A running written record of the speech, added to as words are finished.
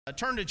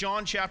Turn to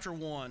John chapter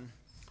 1.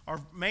 Our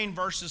main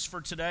verses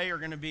for today are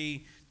going to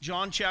be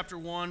John chapter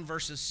 1,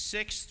 verses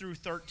 6 through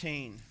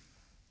 13.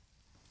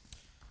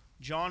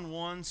 John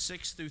 1,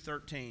 6 through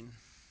 13.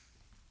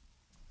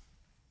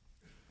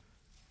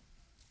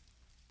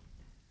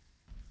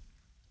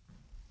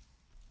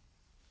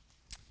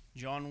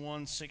 John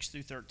 1, 6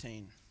 through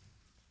 13.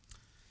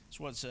 That's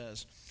what it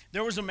says.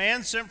 There was a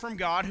man sent from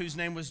God whose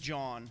name was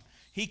John.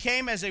 He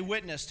came as a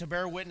witness to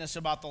bear witness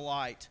about the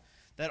light,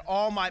 that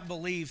all might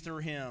believe through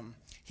him.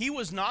 He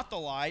was not the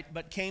light,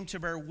 but came to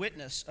bear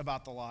witness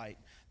about the light.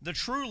 The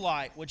true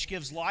light, which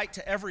gives light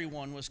to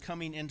everyone, was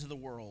coming into the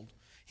world.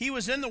 He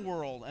was in the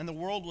world, and the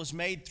world was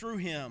made through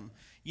him,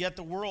 yet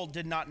the world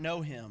did not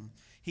know him.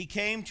 He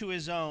came to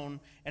his own,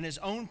 and his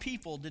own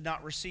people did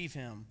not receive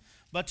him.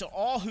 But to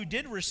all who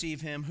did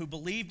receive him, who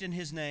believed in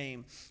his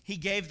name, he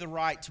gave the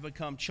right to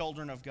become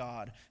children of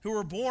God, who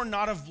were born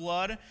not of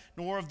blood,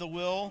 nor of the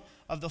will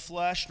of the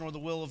flesh, nor the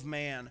will of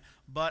man,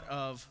 but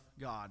of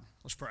God.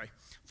 Let's pray.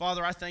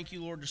 Father, I thank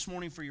you, Lord, this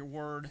morning for your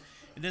word.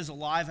 It is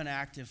alive and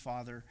active,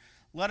 Father.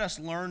 Let us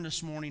learn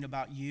this morning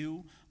about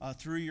you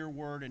through your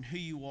word and who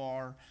you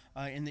are,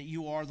 and that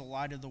you are the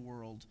light of the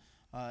world,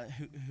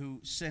 who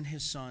sent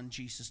his son,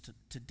 Jesus,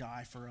 to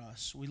die for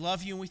us. We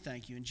love you and we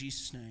thank you. In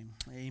Jesus' name,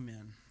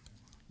 amen.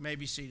 You may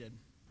be seated.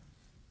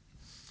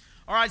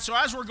 All right, so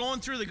as we're going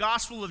through the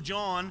Gospel of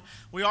John,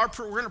 we're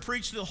going to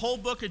preach the whole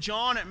book of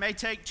John. It may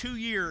take 2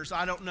 years,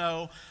 I don't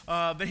know.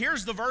 But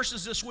here's the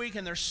verses this week,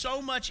 and there's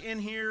so much in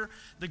here.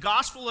 The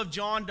Gospel of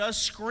John does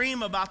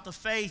scream about the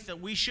faith that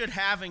we should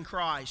have in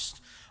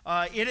Christ.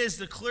 It is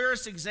the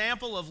clearest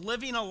example of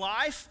living a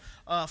life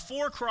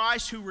for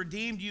Christ who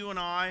redeemed you and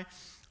I.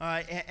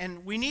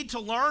 And we need to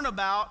learn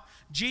about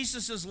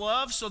Jesus'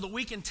 love so that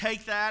we can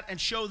take that and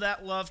show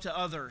that love to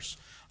others.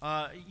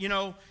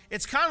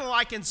 It's kind of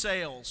like in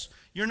sales.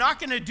 You're not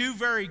going to do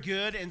very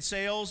good in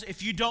sales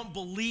if you don't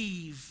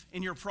believe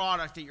in your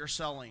product that you're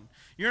selling.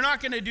 You're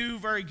not going to do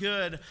very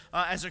good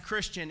as a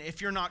Christian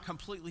if you're not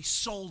completely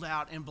sold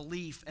out in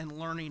belief and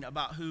learning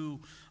about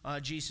who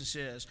Jesus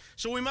is.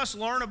 So we must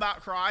learn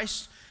about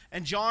Christ,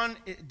 and John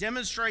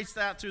demonstrates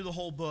that through the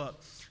whole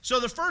book. So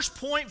the first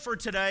point for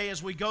today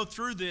as we go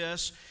through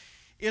this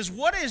is,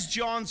 what is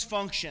John's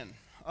function?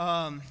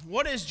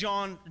 What is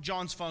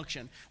John's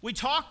function? We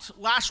talked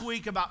last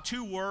week about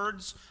two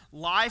words,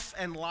 life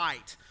and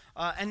light.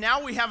 And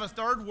now we have a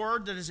third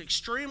word that is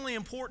extremely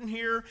important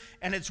here,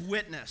 and it's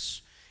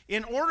witness.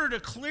 In order to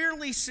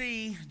clearly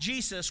see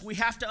Jesus, we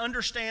have to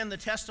understand the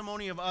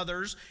testimony of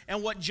others.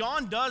 And what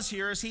John does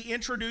here is he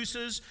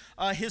introduces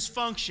his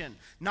function.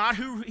 Not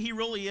who he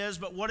really is,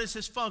 but what is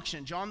his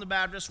function. John the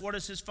Baptist, what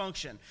is his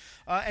function?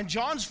 And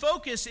John's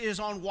focus is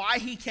on why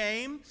he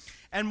came,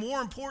 and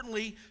more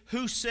importantly,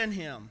 who sent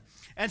him.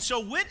 And so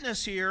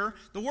witness here,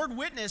 the word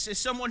witness is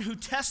someone who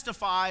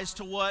testifies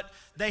to what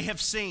they have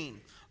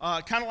seen.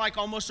 Kind of like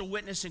almost a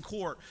witness in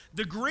court.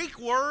 The Greek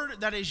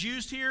word that is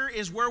used here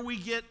is where we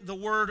get the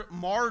word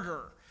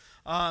martyr.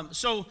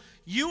 So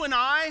you and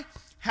I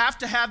have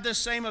to have this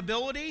same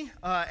ability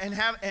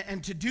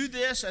and to do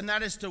this, and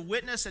that is to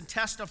witness and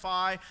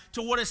testify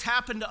to what has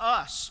happened to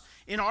us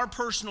in our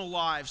personal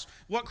lives,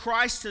 what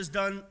Christ has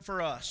done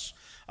for us.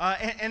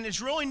 And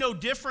it's really no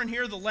different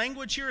here. The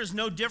language here is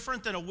no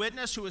different than a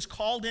witness who is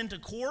called into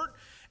court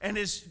and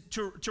is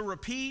to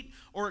repeat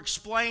or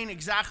explain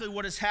exactly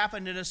what has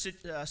happened in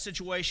a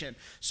situation.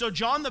 So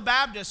John the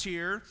Baptist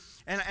here,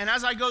 and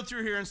as I go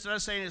through here, instead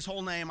of saying his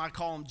whole name, I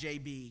call him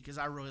JB because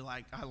I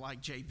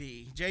like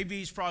JB.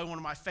 JB is probably one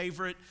of my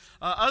favorite.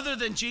 Other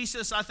than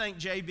Jesus, I think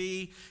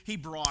JB, he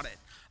brought it.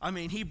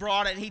 He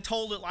brought it, and he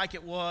told it like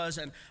it was,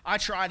 and I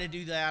try to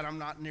do that. I'm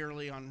not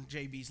nearly on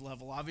JB's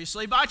level,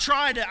 obviously, but I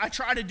try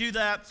to do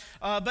that.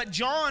 But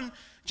John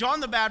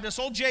the Baptist,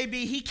 old JB,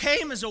 he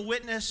came as a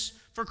witness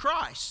for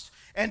Christ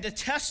and to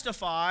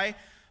testify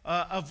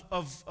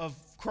of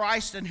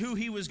Christ and who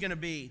he was going to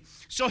be.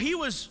 So he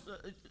was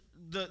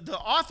the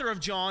author of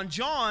John.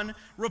 John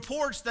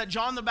reports that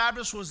John the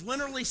Baptist was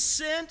literally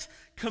sent,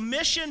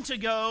 commissioned to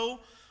go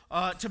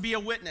to be a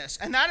witness.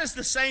 And that is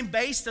the same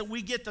base that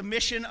we get the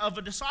mission of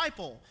a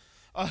disciple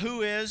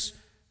who is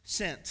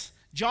sent.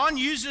 John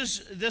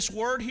uses this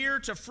word here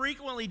to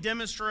frequently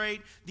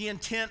demonstrate the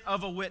intent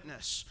of a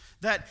witness,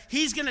 that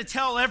he's going to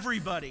tell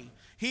everybody.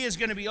 He is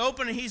going to be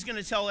open and he's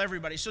going to tell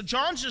everybody. So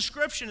John's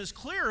description is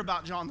clear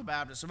about John the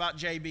Baptist, about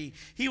JB.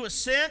 He was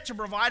sent to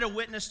provide a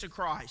witness to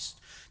Christ.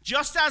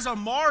 Just as a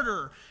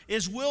martyr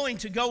is willing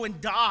to go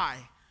and die,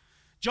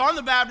 John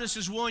the Baptist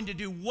is willing to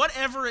do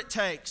whatever it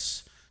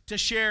takes to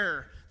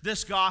share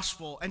this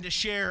gospel and to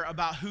share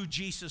about who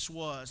Jesus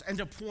was and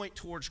to point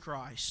towards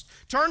Christ.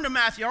 Turn to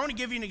Matthew. I want to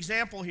give you an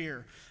example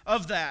here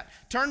of that.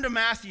 Turn to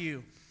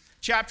Matthew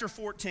chapter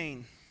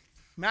 14.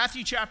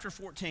 Matthew chapter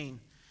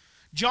 14.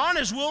 John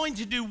is willing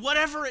to do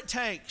whatever it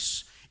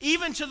takes,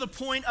 even to the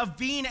point of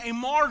being a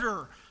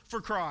martyr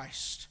for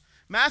Christ.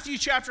 Matthew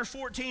chapter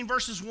 14,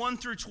 verses 1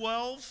 through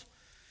 12,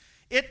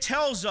 it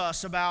tells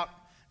us about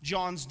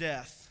John's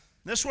death.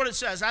 This is what it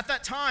says. At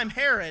that time,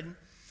 Herod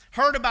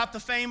heard about the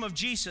fame of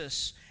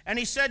Jesus And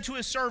he said to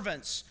his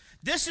servants,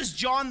 "This is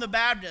John the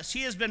Baptist.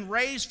 He has been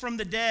raised from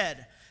the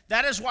dead.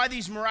 That is why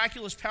these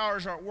miraculous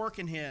powers are at work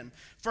in him."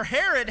 For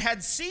Herod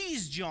had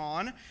seized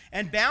John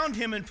and bound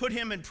him and put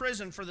him in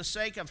prison for the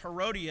sake of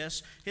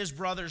Herodias, his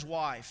brother's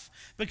wife,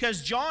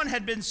 because John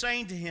had been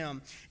saying to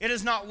him, "It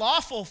is not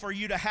lawful for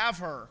you to have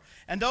her."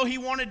 And though he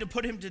wanted to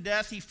put him to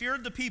death, he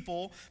feared the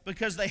people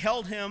because they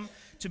held him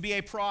to be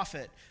a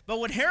prophet. But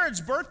when Herod's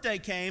birthday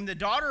came, the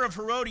daughter of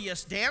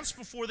Herodias danced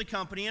before the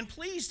company and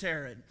pleased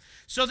Herod,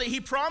 so that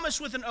he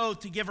promised with an oath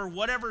to give her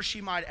whatever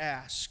she might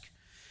ask.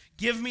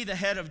 "Give me the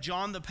head of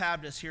John the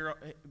Baptist here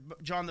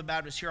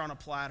on a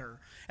platter."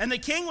 And the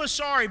king was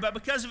sorry, but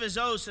because of his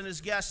oaths and his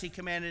guests, he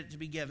commanded it to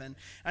be given.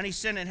 And he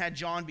sent and had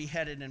John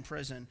beheaded in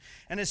prison.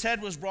 And his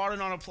head was brought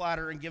in on a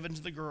platter and given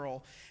to the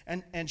girl,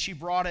 and she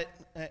brought it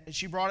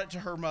to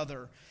her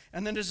mother.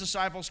 And then his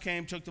disciples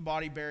came, took the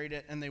body, buried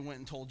it, and they went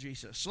and told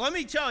Jesus. So let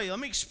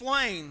me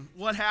explain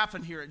what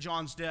happened here at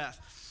John's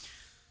death.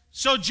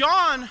 So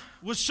John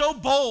was so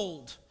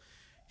bold,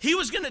 he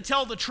was going to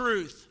tell the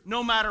truth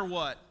no matter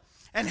what.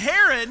 And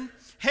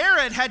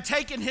Herod had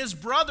taken his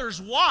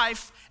brother's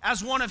wife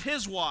as one of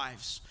his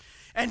wives.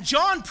 And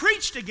John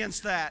preached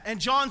against that. And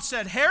John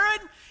said,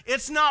 "Herod,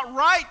 it's not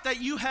right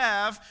that you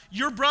have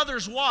your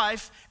brother's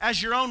wife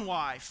as your own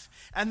wife."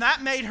 And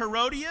that made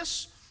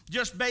Herodias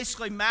just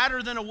basically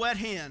madder than a wet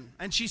hen.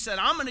 And she said,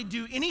 "I'm going to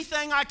do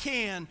anything I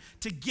can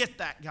to get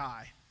that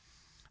guy.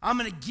 I'm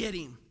going to get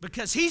him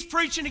because he's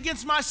preaching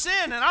against my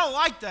sin, and I don't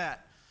like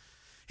that.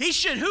 Who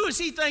does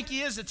he think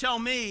he is to tell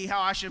me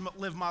how I should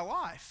live my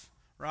life?"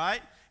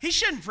 Right? He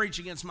shouldn't preach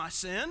against my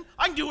sin.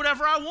 I can do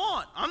whatever I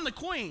want. I'm the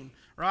queen,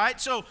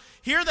 right? So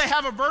here they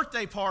have a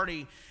birthday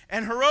party,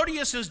 and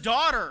Herodias'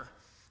 daughter,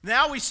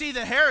 now we see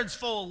that Herod's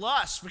full of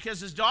lust because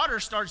his daughter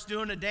starts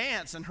doing a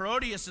dance, and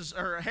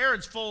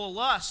Herod's full of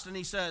lust, and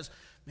he says,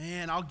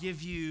 "Man, I'll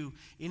give you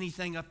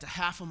anything up to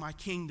half of my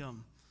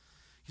kingdom,"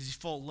 because he's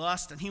full of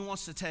lust, and he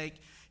wants to take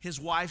his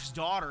wife's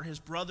daughter, his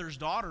brother's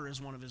daughter,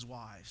 as one of his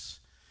wives.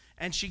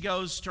 And she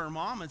goes to her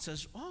mom and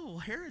says, "Oh,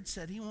 Herod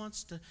said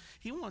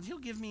he'll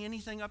give me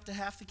anything up to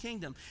half the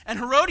kingdom." And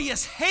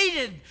Herodias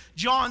hated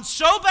John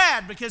so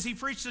bad because he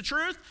preached the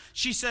truth.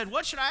 She said,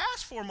 "What should I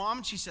ask for, Mom?"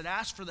 And she said,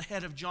 "Ask for the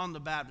head of John the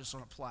Baptist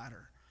on a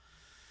platter."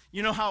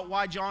 You know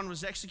why John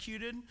was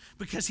executed?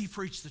 Because he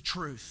preached the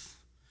truth.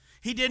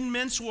 He didn't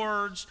mince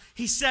words.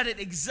 He said it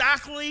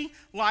exactly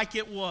like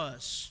it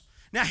was.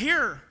 Now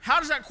here, how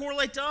does that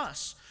correlate to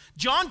us?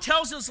 John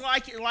tells us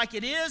like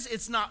it is.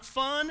 It's not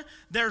fun.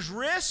 There's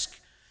risk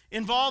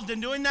involved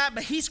in doing that,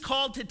 but he's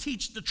called to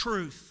teach the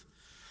truth.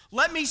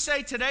 Let me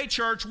say today,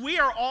 church, we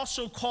are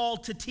also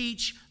called to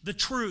teach the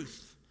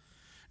truth.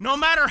 No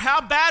matter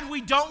how bad we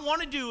don't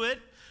want to do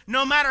it,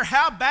 no matter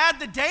how bad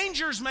the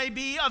dangers may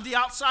be of the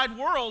outside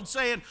world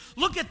saying,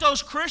 "Look at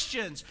those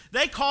Christians.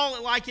 They call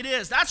it like it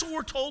is." That's what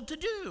we're told to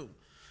do.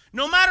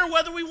 No matter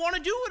whether we want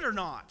to do it or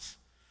not.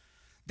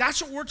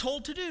 That's what we're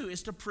told to do,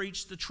 is to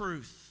preach the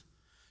truth.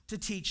 To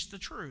teach the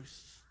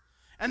truth.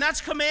 And that's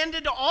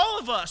commanded to all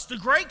of us. The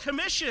Great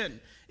Commission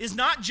is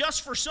not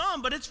just for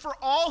some, but it's for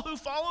all who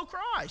follow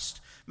Christ.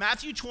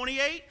 Matthew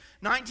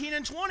 28:19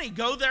 and 20.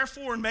 "Go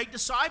therefore and make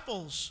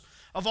disciples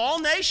of all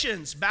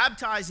nations,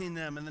 baptizing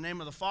them in the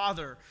name of the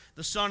Father,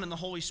 the Son, and the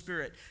Holy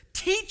Spirit,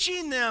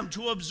 teaching them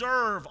to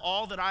observe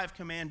all that I have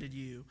commanded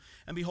you.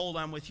 And behold,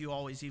 I'm with you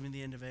always, even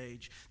the end of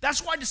age."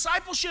 That's why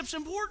discipleship's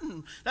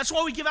important. That's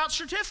why we give out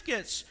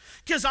certificates.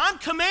 Because I'm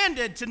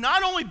commanded to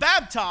not only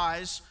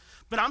baptize,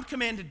 but I'm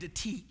commanded to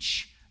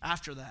teach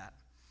after that.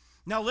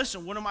 Now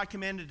listen, what am I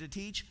commanded to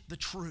teach? The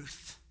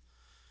truth.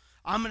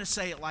 I'm going to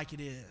say it like it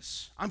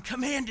is. I'm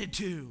commanded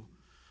to.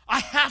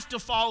 I have to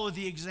follow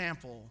the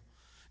example.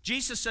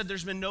 Jesus said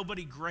there's been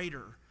nobody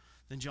greater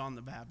than John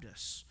the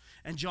Baptist.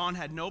 And John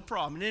had no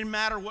problem. It didn't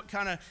matter what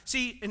kind of...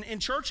 See, in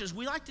churches,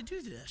 we like to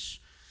do this.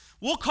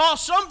 We'll call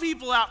some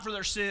people out for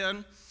their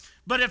sin,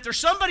 but if there's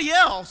somebody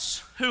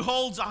else who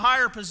holds a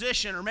higher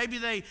position, or maybe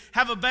they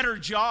have a better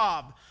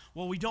job,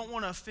 well, we don't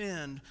want to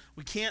offend.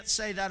 We can't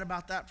say that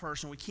about that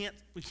person. We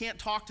can't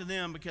talk to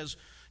them because,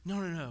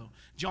 no.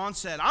 John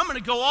said, "I'm going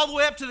to go all the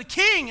way up to the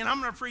king and I'm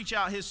going to preach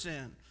out his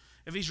sin.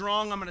 If he's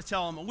wrong, I'm going to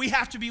tell him." And we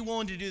have to be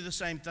willing to do the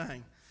same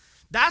thing.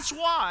 That's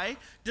why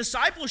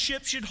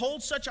discipleship should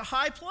hold such a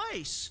high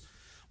place.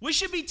 We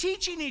should be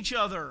teaching each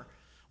other.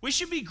 We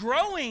should be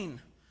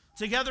growing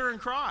together in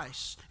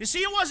Christ. You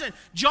see,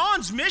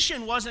 John's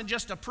mission wasn't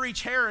just to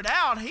preach Herod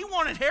out. He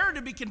wanted Herod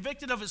to be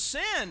convicted of his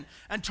sin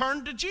and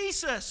turn to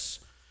Jesus.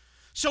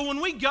 So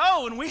when we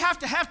go and we have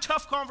to have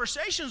tough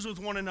conversations with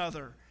one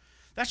another,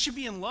 that should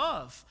be in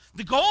love.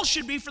 The goal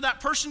should be for that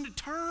person to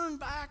turn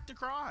back to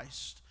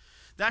Christ.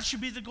 That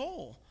should be the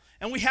goal.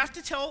 And we have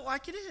to tell it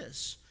like it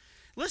is.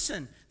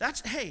 Listen,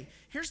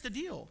 here's the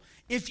deal.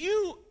 If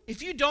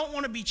you don't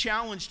want to be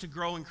challenged to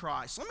grow in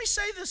Christ, let me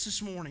say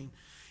this morning.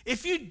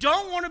 If you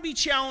don't want to be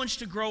challenged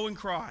to grow in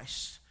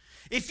Christ,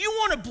 if you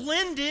want to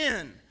blend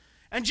in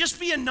and just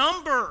be a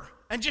number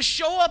and just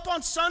show up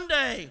on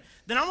Sunday,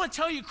 then I'm going to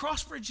tell you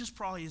CrossBridge just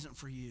probably isn't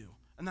for you.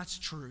 And that's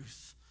the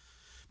truth.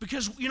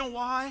 Because you know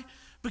why?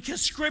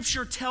 Because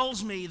Scripture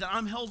tells me that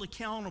I'm held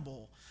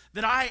accountable,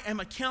 that I am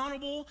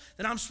accountable,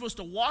 that I'm supposed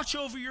to watch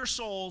over your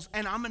souls,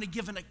 and I'm going to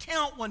give an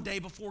account one day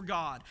before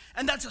God.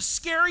 And that's a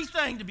scary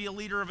thing to be a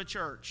leader of a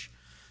church.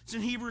 It's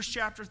in Hebrews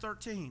chapter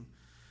 13.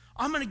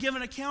 I'm going to give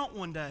an account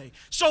one day.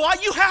 So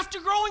you have to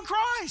grow in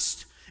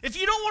Christ. If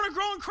you don't want to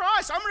grow in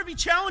Christ, I'm going to be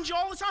challenged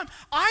all the time.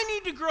 I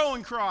need to grow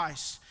in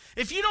Christ.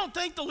 If you don't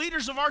think the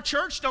leaders of our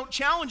church don't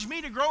challenge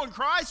me to grow in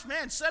Christ,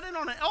 man, set in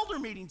on an elder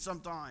meeting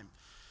sometime.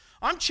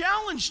 I'm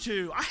challenged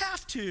to. I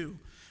have to.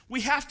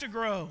 We have to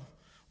grow.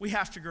 We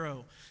have to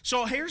grow.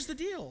 So here's the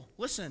deal.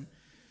 Listen,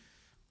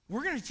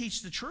 we're going to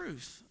teach the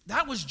truth.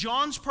 That was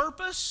John's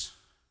purpose.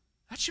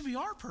 That should be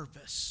our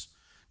purpose.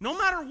 No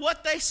matter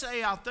what they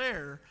say out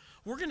there,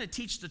 we're going to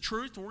teach the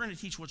truth, and we're going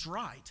to teach what's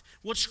right,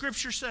 what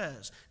Scripture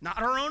says. Not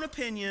our own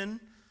opinion.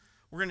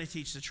 We're going to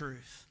teach the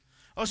truth.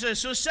 So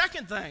the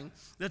second thing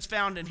that's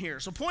found in here.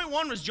 So point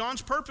one was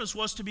John's purpose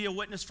was to be a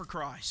witness for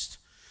Christ.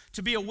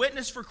 To be a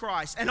witness for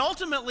Christ. And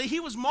ultimately, he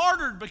was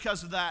martyred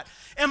because of that.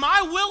 Am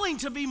I willing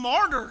to be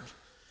martyred?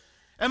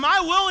 Am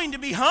I willing to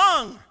be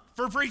hung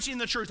for preaching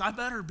the truth? I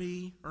better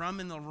be, or I'm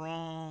in the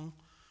wrong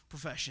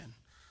profession.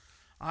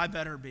 I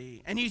better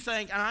be. And you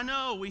think, and I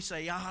know we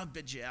say,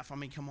 but Jeff, I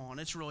mean, come on,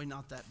 it's really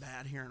not that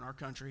bad here in our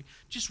country.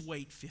 Just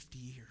wait 50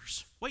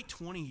 years. Wait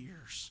 20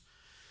 years.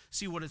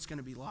 See what it's going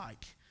to be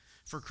like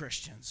for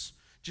Christians.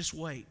 Just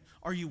wait.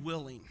 Are you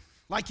willing?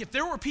 Like if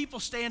there were people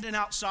standing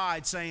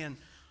outside saying,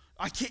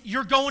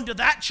 you're going to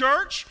that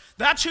church?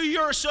 That's who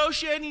you're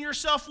associating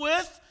yourself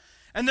with?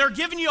 And they're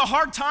giving you a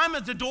hard time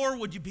at the door,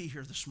 would you be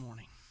here this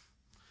morning?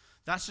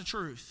 That's the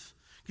truth.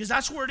 Because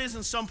that's where it is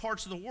in some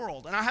parts of the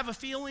world. And I have a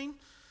feeling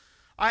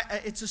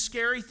it's a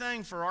scary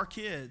thing for our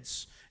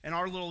kids and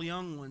our little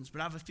young ones,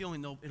 but I have a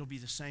feeling it'll be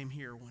the same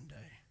here one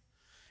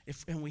day.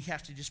 And we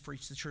have to just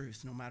preach the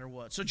truth no matter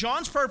what. So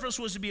John's purpose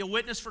was to be a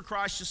witness for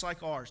Christ just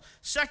like ours.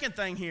 Second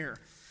thing here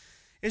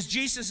is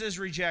Jesus is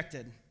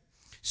rejected.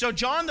 So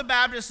John the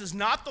Baptist is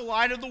not the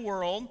light of the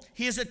world.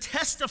 He is a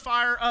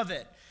testifier of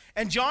it.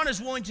 And John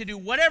is willing to do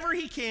whatever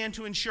he can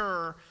to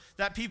ensure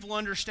that people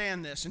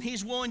understand this. And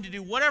he's willing to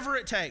do whatever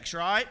it takes,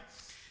 right?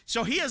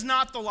 So he is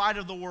not the light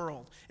of the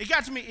world.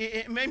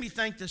 It made me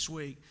think this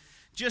week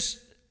just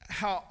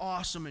how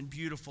awesome and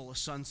beautiful a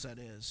sunset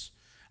is.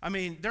 I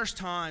mean, there's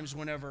times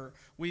whenever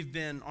we've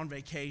been on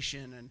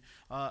vacation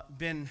and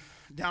been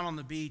down on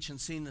the beach and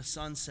seen the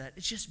sunset.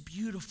 It's just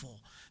beautiful.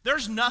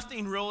 There's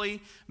nothing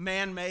really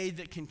man-made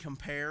that can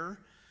compare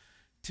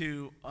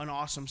to an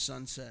awesome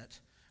sunset.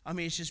 I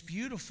mean, it's just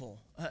beautiful.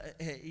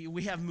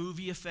 We have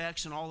movie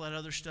effects and all that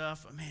other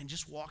stuff. Man,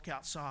 just walk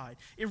outside.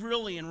 It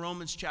really, in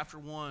Romans chapter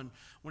 1,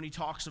 when he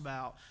talks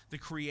about the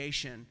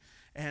creation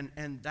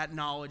and that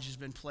knowledge has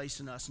been placed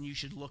in us and you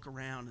should look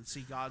around and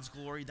see God's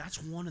glory,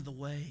 that's one of the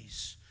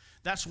ways.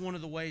 That's one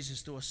of the ways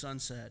is through a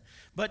sunset.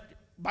 But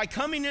by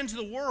coming into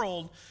the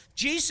world,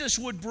 Jesus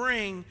would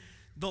bring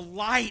the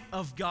light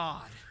of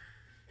God.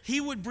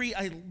 He would bring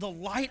the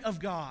light of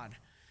God.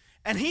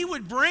 And he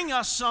would bring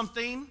us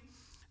something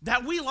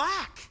that we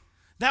lack,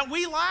 that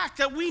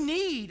we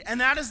need,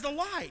 and that is the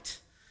light.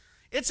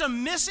 It's a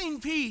missing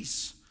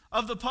piece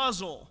of the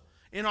puzzle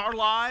in our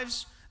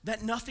lives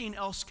that nothing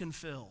else can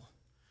fill.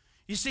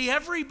 You see,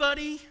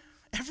 everybody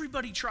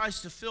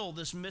tries to fill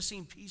this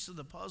missing piece of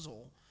the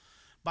puzzle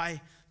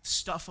by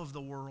stuff of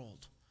the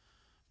world,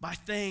 by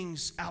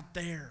things out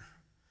there.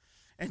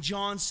 And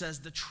John says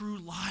the true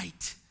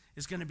light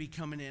is going to be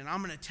coming in. I'm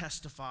going to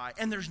testify.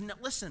 And there's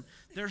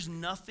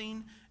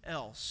nothing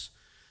else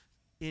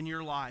in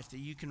your life that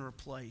you can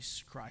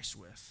replace Christ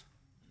with.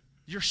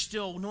 You're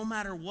still, no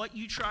matter what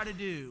you try to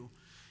do,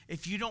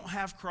 if you don't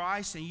have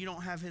Christ and you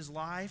don't have his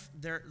light,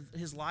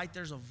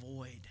 there's a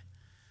void.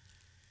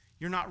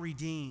 You're not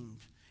redeemed.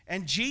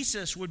 And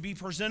Jesus would be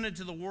presented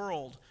to the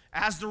world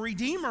as the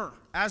Redeemer,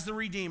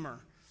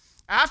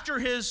 After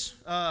his,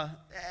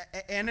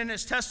 and in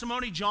his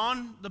testimony,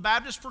 John the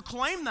Baptist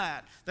proclaimed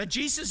that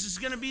Jesus is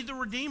going to be the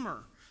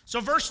Redeemer. So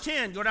verse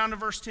 10, go down to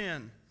verse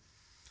 10.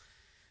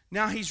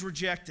 Now he's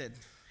rejected.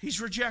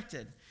 He's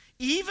rejected.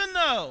 Even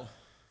though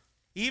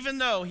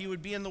he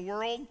would be in the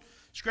world,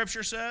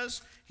 Scripture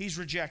says, he's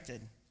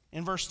rejected.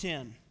 In verse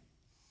 10.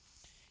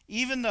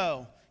 Even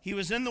though he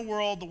was in the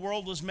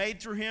world was made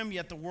through him,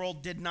 yet the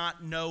world did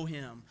not know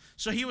him.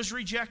 So he was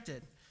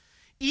rejected.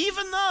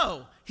 Even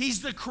though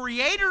he's the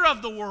creator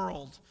of the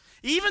world,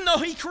 even though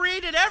he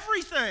created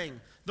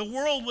everything, the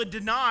world would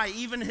deny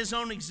even his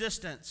own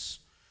existence.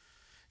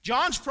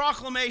 John's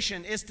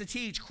proclamation is to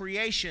teach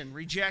creation,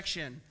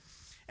 rejection.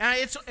 And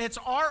it's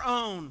our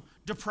own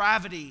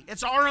depravity.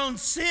 It's our own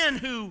sin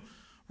who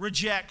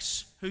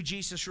rejects who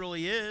Jesus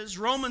really is.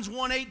 Romans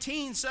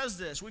 1:18 says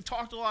this. We've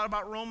talked a lot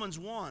about Romans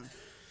 1.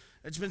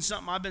 It's been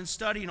something I've been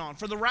studying on.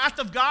 For the wrath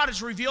of God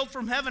is revealed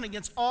from heaven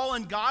against all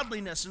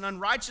ungodliness and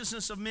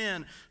unrighteousness of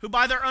men, who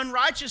by their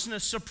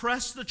unrighteousness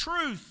suppress the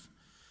truth.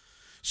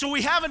 So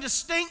we have a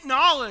distinct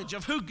knowledge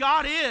of who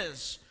God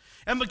is.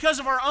 And because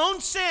of our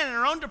own sin and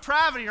our own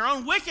depravity, our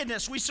own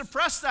wickedness, we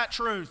suppress that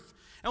truth.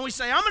 And we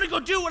say, I'm going to go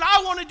do what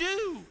I want to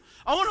do.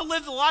 I want to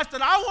live the life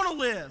that I want to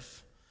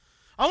live.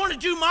 I want to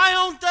do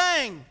my own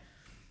thing,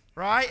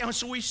 right? And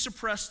so we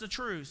suppress the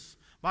truth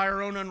by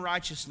our own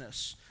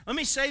unrighteousness. Let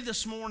me say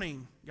this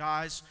morning,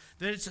 guys,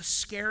 that it's a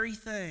scary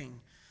thing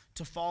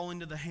to fall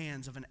into the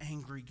hands of an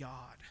angry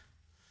God.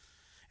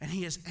 And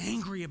he is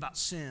angry about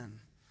sin.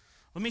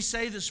 Let me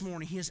say this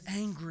morning, he is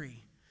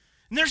angry.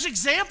 And there's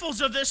examples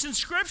of this in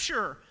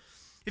Scripture.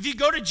 If you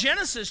go to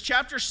Genesis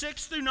chapter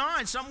 6 through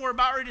 9, something we're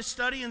about ready to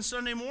study on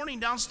Sunday morning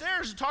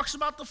downstairs, it talks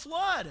about the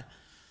flood.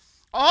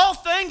 All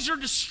things are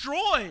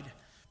destroyed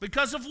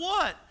because of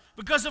what?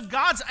 Because of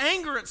God's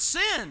anger at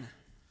sin.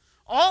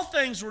 All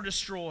things were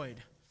destroyed.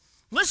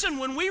 Listen,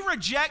 when we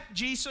reject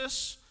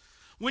Jesus,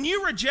 when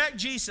you reject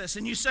Jesus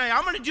and you say,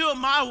 I'm going to do it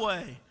my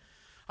way,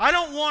 I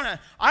don't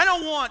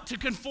want to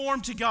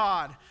conform to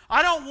God.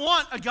 I don't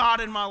want a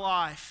God in my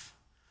life.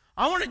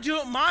 I want to do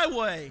it my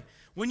way.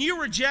 When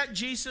you reject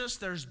Jesus,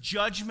 there's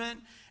judgment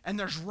and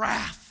there's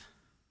wrath.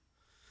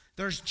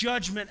 There's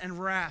judgment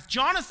and wrath.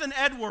 Jonathan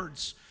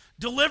Edwards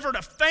delivered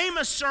a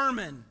famous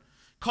sermon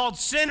called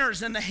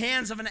Sinners in the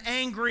Hands of an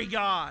Angry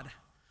God.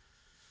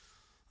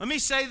 Let me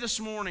say this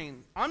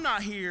morning, I'm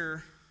not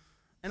here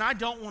and I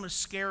don't want to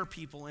scare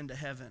people into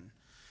heaven.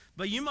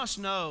 But you must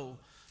know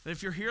that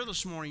if you're here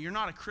this morning, you're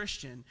not a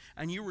Christian,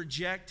 and you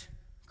reject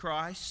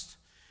Christ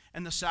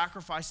and the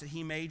sacrifice that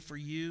he made for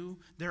you,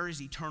 there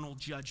is eternal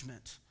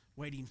judgment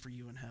waiting for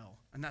you in hell.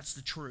 And that's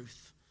the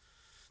truth.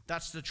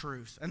 That's the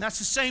truth. And that's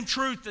the same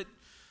truth that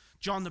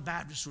John the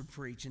Baptist would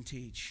preach and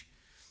teach.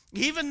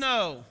 Even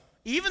though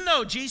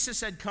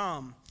Jesus had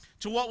come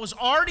to what was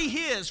already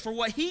his for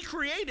what he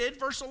created,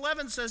 verse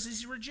 11 says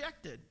he's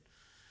rejected.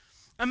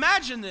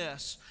 Imagine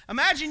this.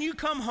 Imagine you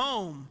come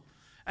home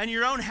and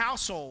your own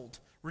household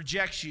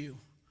rejects you.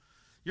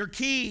 Your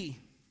key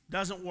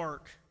doesn't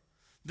work.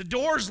 The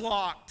door's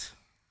locked.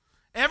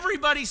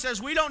 Everybody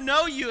says, we don't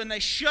know you, and they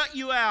shut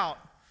you out.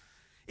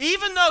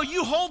 Even though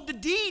you hold the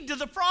deed to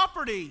the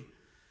property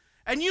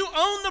and you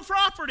own the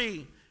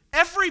property,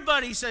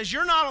 everybody says,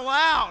 you're not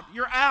allowed.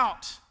 You're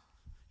out.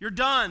 You're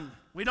done.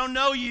 We don't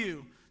know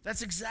you.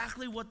 That's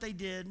exactly what they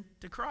did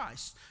to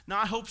Christ.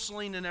 Now, I hope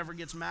Selena never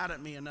gets mad at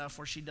me enough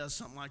where she does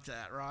something like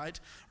that, right?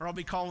 Or I'll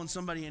be calling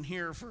somebody in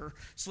here for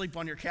sleep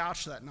on your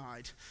couch that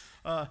night.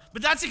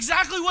 But that's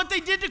exactly what they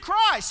did to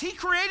Christ. He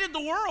created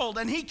the world,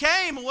 and he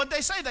came, and what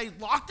they say, they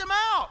locked him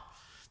out.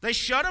 They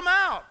shut him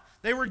out.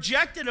 They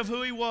rejected of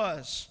who he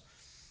was.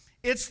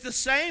 It's the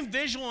same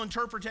visual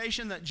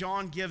interpretation that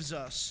John gives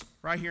us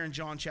right here in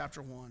John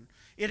chapter 1.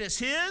 It is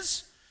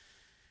his.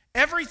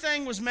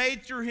 Everything was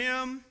made through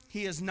him.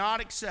 He is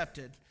not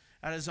accepted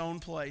at his own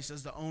place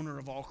as the owner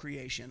of all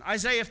creation.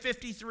 Isaiah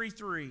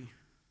 53:3.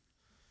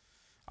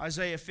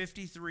 Isaiah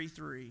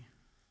 53:3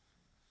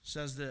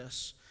 says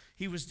this.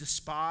 He was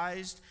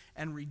despised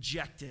and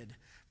rejected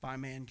by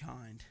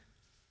mankind.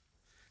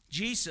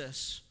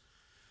 Jesus,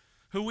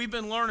 who we've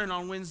been learning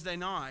on Wednesday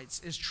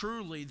nights, is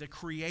truly the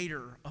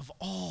creator of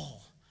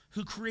all,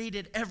 who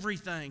created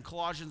everything.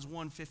 Colossians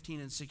 1:15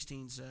 and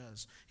 16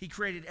 says. He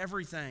created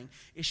everything,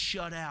 is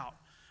shut out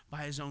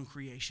by his own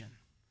creation.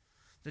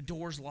 The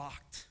door's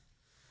locked.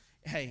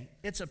 Hey,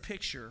 it's a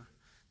picture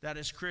that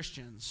as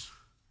Christians,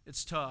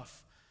 it's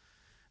tough.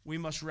 We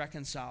must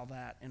reconcile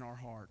that in our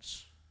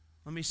hearts.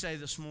 Let me say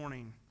this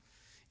morning,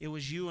 it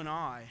was you and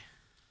I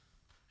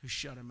who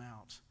shut him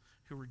out,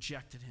 who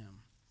rejected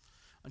him,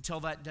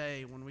 until that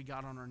day when we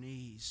got on our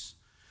knees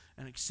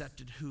and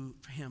accepted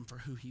him for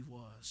who he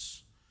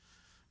was,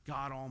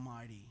 God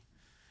Almighty,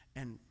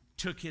 and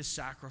took his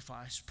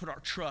sacrifice, put our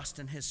trust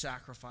in his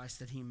sacrifice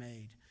that he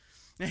made.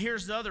 Now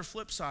here's the other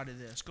flip side of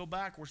this. Go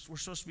back. We're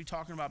supposed to be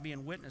talking about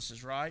being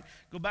witnesses, right?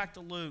 Go back to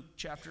Luke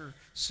chapter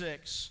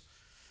 6.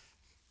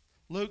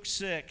 Luke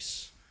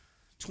 6,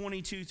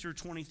 22 through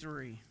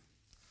 23.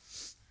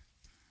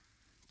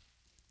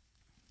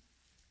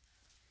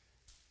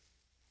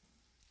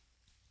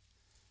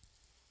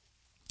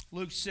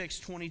 Luke 6,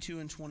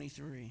 22 and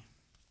 23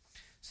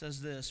 says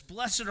this.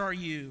 Blessed are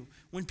you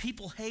when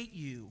people hate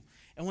you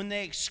and when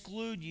they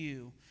exclude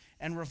you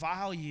and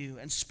revile you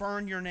and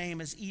spurn your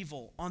name as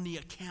evil on the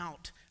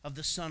account of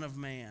the Son of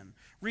Man.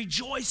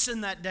 Rejoice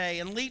in that day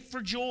and leap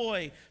for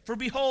joy, for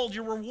behold,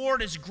 your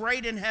reward is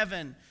great in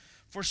heaven,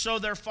 for so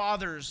their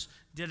fathers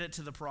did it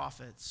to the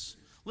prophets.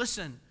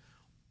 Listen,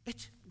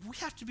 we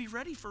have to be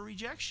ready for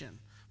rejection.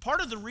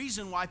 Part of the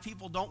reason why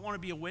people don't want to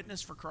be a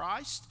witness for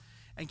Christ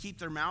and keep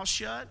their mouths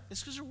shut is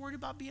because they're worried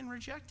about being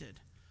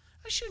rejected.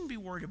 I shouldn't be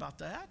worried about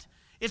that.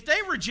 If they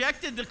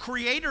rejected the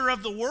creator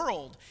of the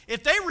world,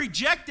 if they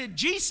rejected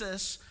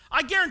Jesus,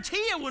 I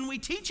guarantee you when we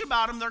teach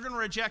about him, they're going to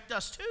reject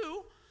us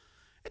too.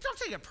 Don't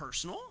take it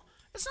personal.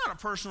 It's not a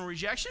personal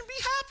rejection. Be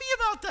happy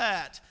about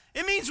that.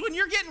 It means when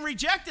you're getting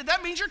rejected,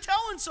 that means you're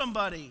telling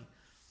somebody.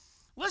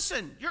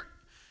 Listen,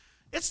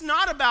 it's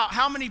not about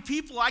how many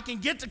people I can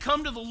get to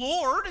come to the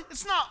Lord.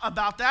 It's not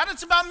about that.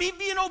 It's about me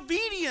being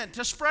obedient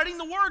to spreading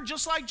the word,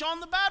 just like John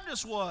the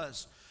Baptist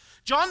was.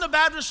 John the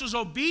Baptist was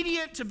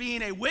obedient to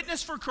being a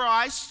witness for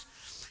Christ.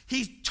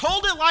 He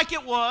told it like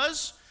it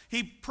was.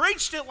 He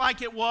preached it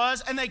like it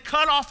was, and they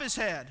cut off his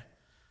head.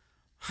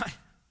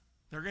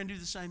 They're going to do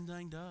the same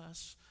thing to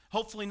us.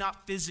 Hopefully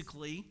not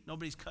physically.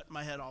 Nobody's cutting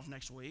my head off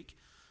next week.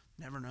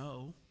 Never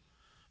know.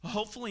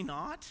 Hopefully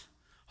not.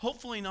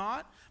 Hopefully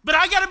not. But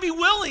I got to be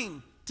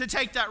willing to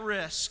take that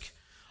risk.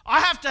 I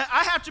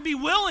have to be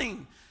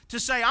willing to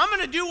say, I'm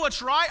going to do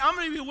what's right. I'm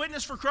going to be a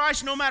witness for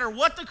Christ no matter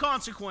what the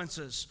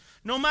consequences.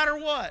 No matter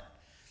what.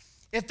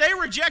 If they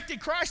rejected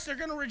Christ, they're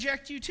going to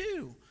reject you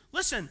too.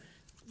 Listen,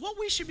 what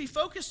we should be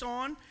focused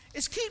on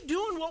is keep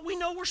doing what we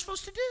know we're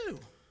supposed to do.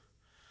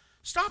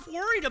 Stop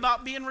worried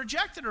about being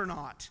rejected or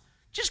not.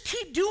 Just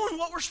keep doing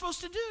what we're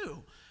supposed to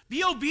do.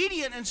 Be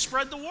obedient and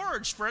spread the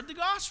word. Spread the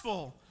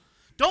gospel.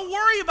 Don't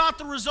worry about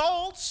the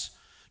results.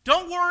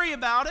 Don't worry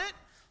about it.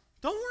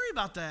 Don't worry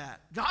about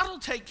that. God will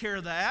take care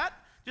of that.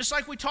 Just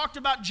like we talked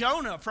about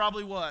Jonah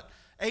probably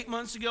 8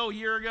 months ago, a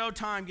year ago.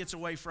 Time gets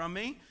away from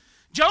me.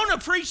 Jonah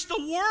preached the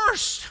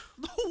worst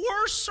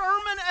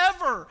sermon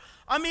ever.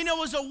 I mean, it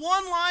was a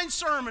one-line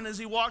sermon as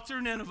he walked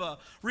through Nineveh.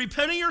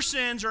 Repent of your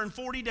sins or in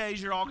 40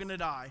 days you're all going to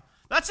die.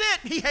 That's it.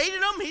 He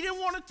hated them. He didn't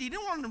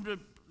want them to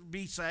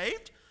be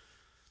saved.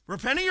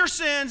 Repent of your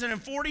sins and in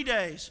 40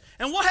 days.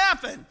 And what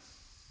happened?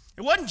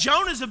 It wasn't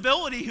Jonah's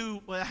ability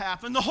what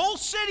happened. The whole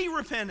city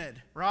repented,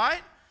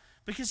 right?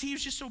 Because he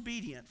was just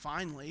obedient.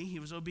 Finally, he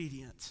was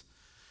obedient.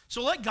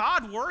 So let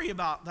God worry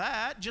about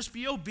that. Just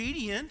be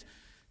obedient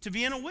to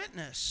being a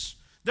witness.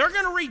 They're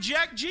going to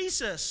reject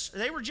Jesus.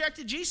 They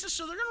rejected Jesus,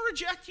 so they're going to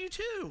reject you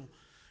too.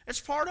 It's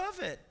part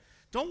of it.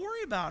 Don't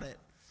worry about it.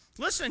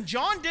 Listen,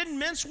 John didn't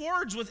mince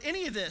words with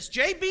any of this.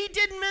 JB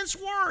didn't mince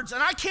words,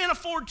 and I can't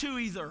afford to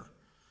either.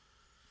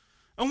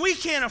 And we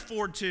can't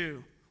afford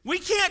to. We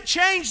can't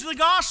change the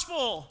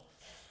gospel.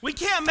 We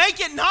can't make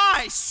it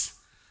nice.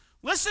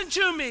 Listen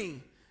to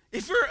me.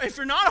 If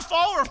you're not a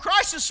follower of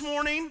Christ this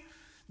morning,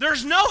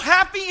 there's no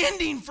happy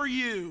ending for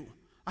you.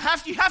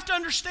 You have to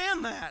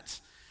understand that.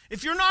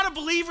 If you're not a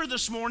believer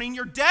this morning,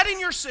 you're dead in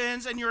your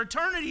sins and your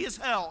eternity is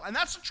hell. And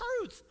that's the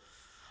truth.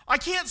 I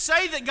can't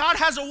say that God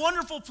has a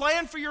wonderful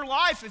plan for your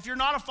life if you're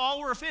not a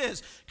follower of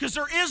His, because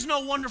there is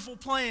no wonderful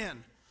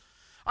plan.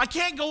 I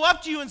can't go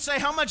up to you and say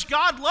how much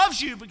God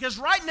loves you, because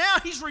right now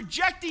He's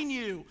rejecting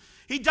you.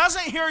 He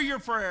doesn't hear your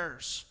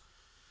prayers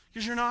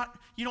because you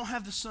don't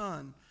have the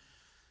Son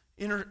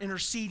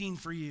interceding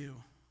for you.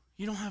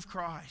 You don't have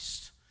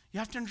Christ. You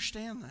have to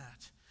understand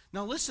that.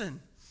 Now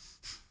listen,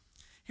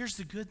 here's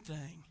the good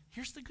thing.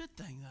 Here's the good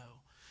thing though.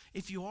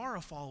 If you are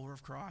a follower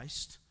of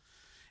Christ,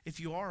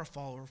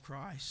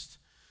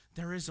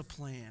 there is a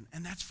plan,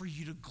 and that's for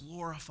you to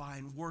glorify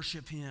and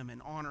worship Him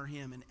and honor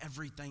Him in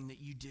everything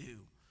that you do.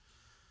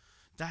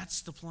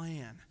 That's the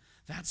plan.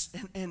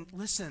 And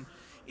listen,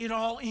 it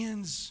all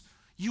ends.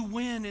 You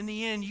win in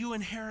the end. You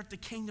inherit the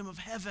kingdom of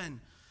heaven.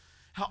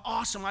 How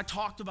awesome. I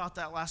talked about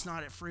that last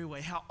night at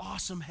Freeway. How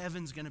awesome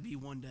heaven's going to be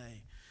one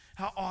day.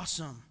 How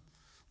awesome.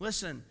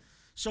 Listen,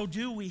 so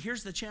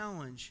here's the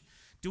challenge.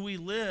 Do we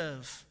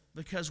live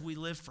because we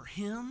live for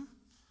Him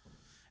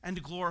and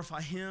to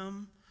glorify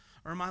Him,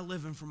 or am I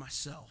living for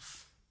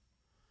myself?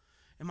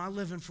 Am I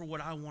living for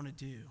what I want to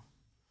do?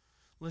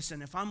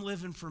 Listen, if I'm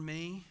living for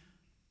me,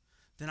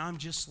 then I'm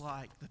just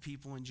like the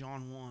people in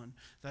John 1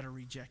 that are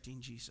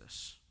rejecting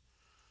Jesus.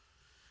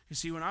 You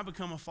see, when I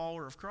become a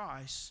follower of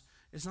Christ,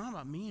 it's not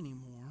about me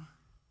anymore.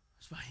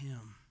 It's about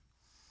Him.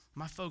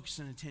 My focus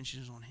and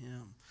attention is on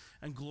Him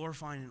and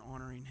glorifying and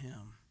honoring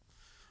Him.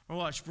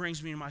 Well, which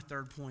brings me to my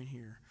third point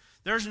here.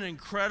 There's an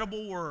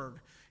incredible word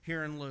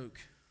here in Luke,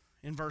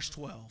 in verse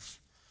 12.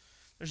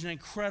 There's an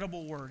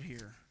incredible word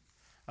here.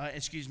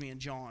 In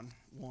John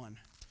 1.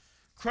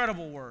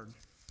 Incredible word.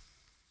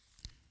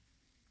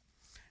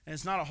 And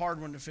it's not a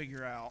hard one to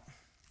figure out.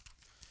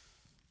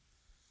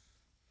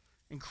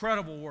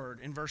 Incredible word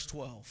in verse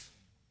 12.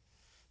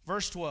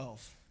 Verse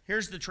 12.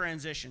 Here's the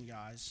transition,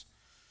 guys.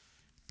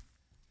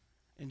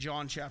 In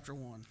John chapter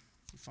 1.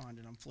 You find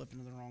it. I'm flipping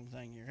to the wrong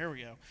thing here. Here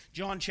we go.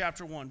 John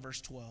chapter 1, verse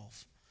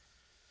 12.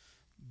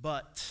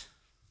 But.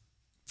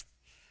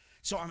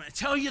 So I'm going to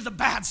tell you the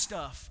bad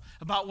stuff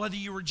about whether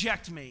you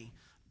reject me.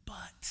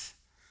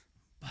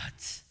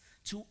 But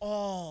to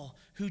all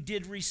who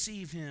did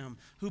receive Him,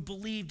 who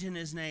believed in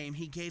His name,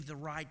 He gave the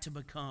right to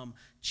become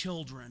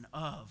children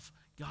of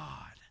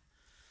God.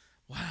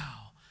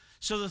 Wow.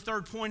 So the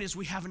third point is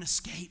we have an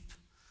escape.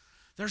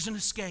 There's an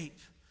escape.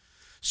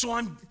 So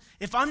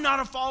if I'm not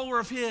a follower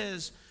of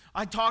His,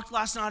 I talked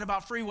last night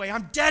about Freeway.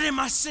 I'm dead in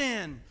my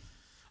sin.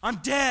 I'm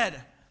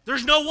dead.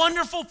 There's no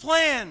wonderful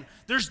plan.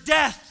 There's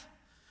death.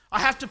 I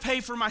have to pay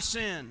for my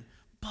sin.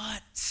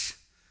 But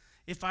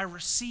if I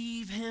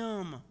receive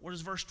Him, what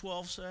does verse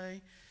 12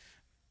 say?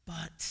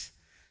 But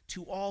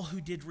to all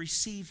who did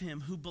receive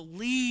Him, who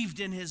believed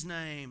in His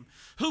name,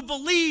 who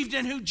believed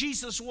in who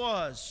Jesus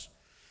was,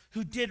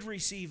 who did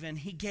receive Him,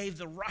 He gave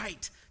the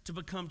right to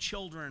become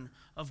children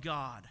of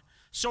God.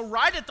 So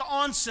right at the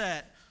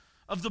onset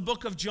of the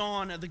book of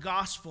John, of the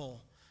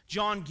gospel,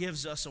 John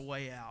gives us a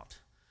way out.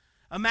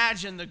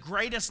 Imagine the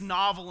greatest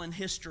novel in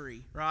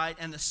history, right?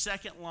 And the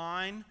second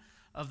line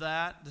of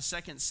that, the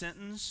second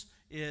sentence,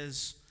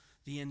 is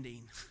the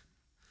ending.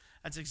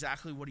 That's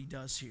exactly what he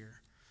does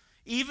here.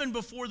 Even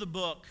before the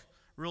book,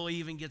 really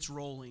even gets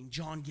rolling,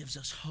 John gives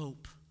us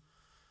hope.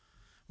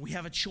 We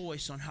have a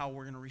choice on how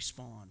we're going to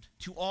respond.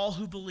 To all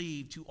who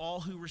believe, to all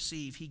who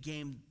receive, he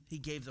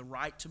gave the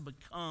right to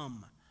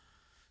become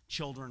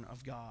children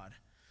of God.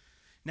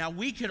 Now,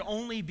 we could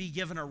only be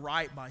given a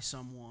right by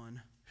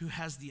someone who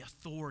has the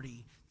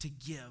authority to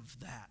give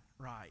that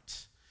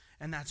right.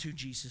 And that's who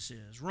Jesus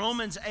is.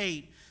 Romans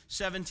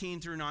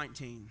 8:17 through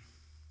 19.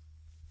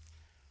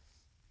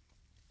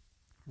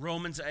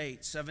 Romans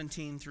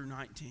 8:17 through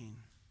 19.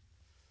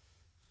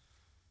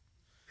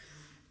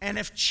 And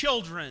if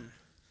children,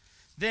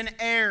 then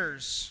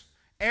heirs,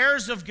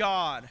 heirs of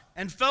God,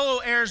 and fellow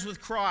heirs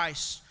with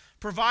Christ,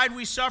 provide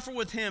we suffer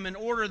with him in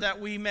order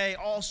that we may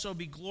also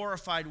be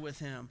glorified with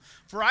him.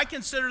 For I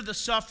consider the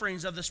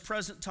sufferings of this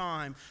present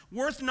time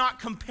worth not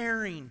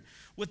comparing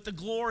with the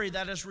glory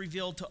that is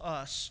revealed to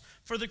us.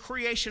 For the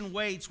creation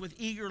waits with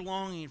eager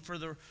longing for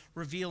the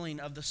revealing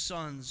of the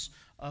sons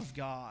of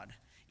God.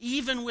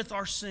 Even with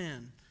our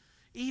sin,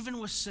 even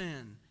with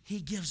sin, he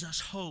gives us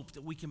hope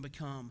that we can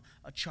become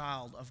a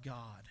child of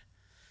God.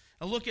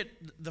 Now look at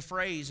the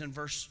phrase in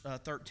verse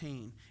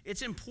 13.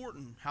 It's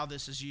important how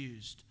this is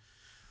used.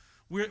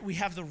 We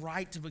have the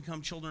right to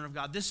become children of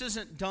God. This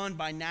isn't done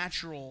by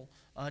natural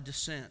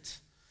descent.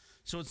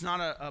 So it's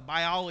not a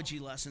biology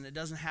lesson. It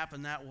doesn't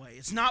happen that way.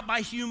 It's not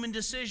by human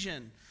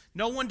decision.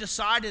 No one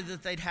decided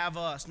that they'd have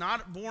us.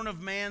 Not born of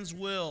man's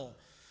will.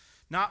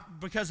 Not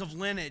because of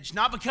lineage.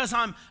 Not because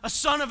I'm a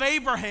son of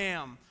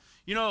Abraham.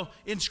 You know,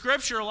 in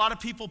Scripture, a lot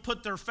of people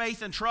put their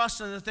faith and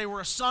trust in that they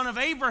were a son of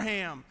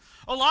Abraham.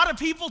 A lot of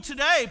people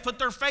today put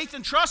their faith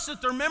and trust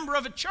that they're a member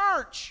of a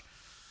church.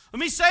 Let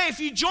me say, if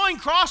you join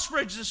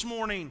CrossBridge this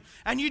morning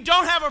and you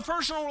don't have a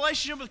personal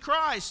relationship with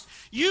Christ,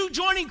 you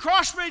joining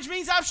CrossBridge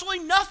means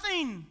absolutely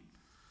nothing.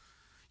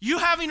 You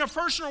having a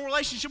personal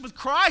relationship with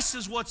Christ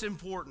is what's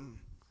important.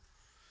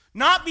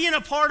 Not being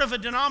a part of a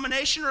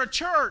denomination or a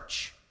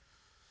church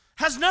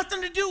has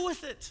nothing to do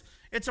with it.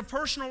 It's a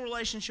personal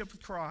relationship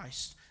with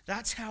Christ.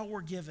 That's how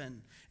we're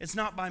given. It's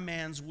not by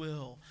man's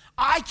will.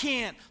 I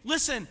can't.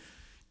 Listen,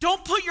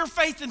 don't put your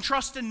faith and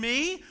trust in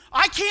me.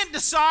 I can't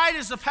decide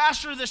as the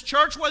pastor of this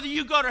church whether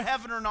you go to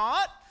heaven or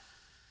not.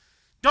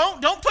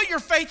 Don't put your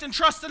faith and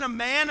trust in a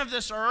man of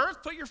this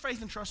earth. Put your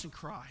faith and trust in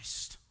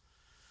Christ.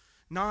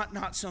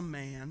 Not some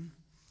man.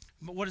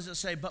 But what does it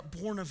say? But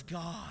born of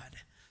God.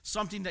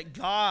 Something that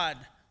God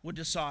would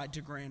decide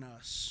to grant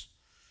us.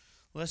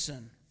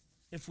 Listen,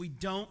 if we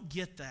don't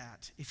get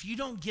that, if you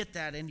don't get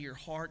that into your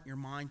heart and your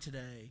mind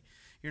today,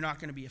 you're not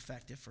going to be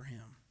effective for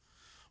him.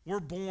 We're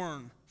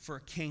born for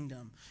a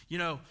kingdom. You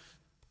know,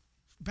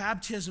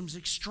 baptism is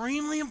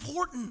extremely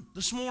important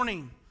this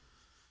morning,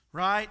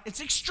 right?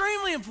 It's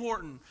extremely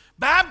important.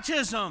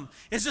 Baptism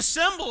is a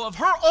symbol of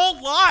her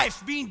old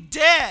life being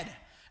dead,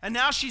 and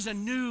now she's a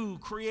new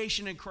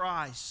creation in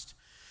Christ.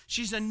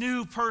 She's a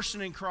new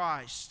person in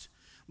Christ.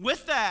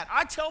 With that,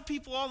 I tell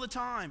people all the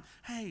time,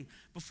 hey,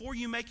 before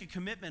you make a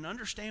commitment,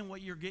 understand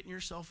what you're getting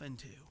yourself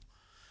into.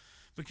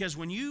 Because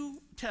when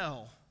you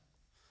tell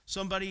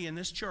somebody in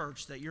this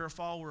church that you're a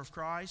follower of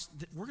Christ,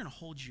 we're going to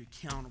hold you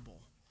accountable.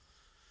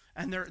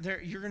 And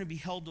you're going to be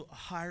held to a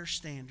higher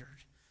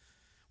standard.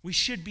 We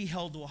should be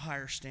held to a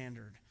higher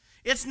standard.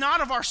 It's not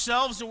of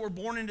ourselves that we're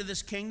born into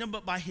this kingdom,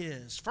 but by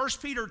his.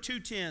 1 Peter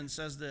 2:10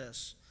 says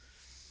this.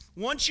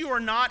 Once you are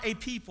not a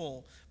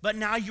people, but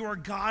now you are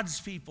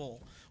God's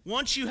people.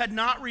 Once you had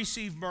not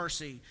received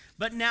mercy,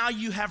 but now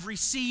you have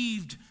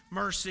received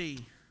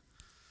mercy.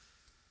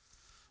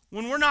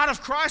 When we're not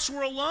of Christ,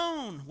 we're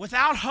alone,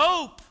 without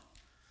hope,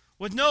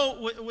 with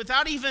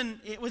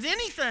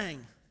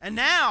anything. And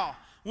now,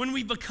 when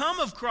we become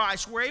of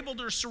Christ, we're able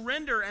to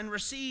surrender and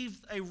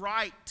receive a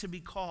right to be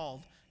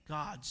called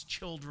God's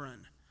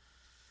children.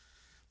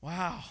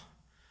 Wow.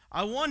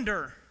 I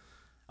wonder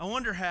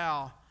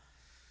how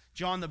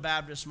John the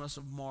Baptist must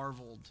have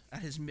marveled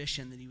at his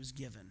mission that he was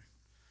given,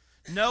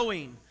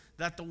 knowing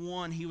that the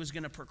one he was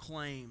going to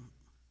proclaim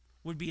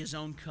would be his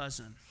own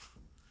cousin,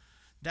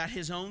 that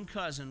his own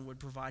cousin would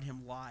provide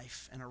him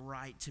life and a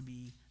right to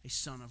be a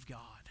son of God.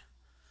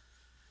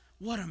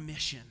 What a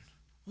mission.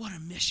 What a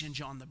mission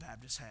John the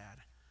Baptist had.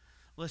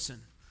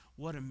 Listen,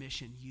 what a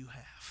mission you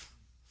have.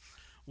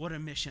 What a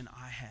mission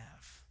I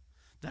have.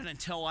 That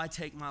until I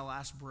take my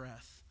last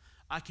breath,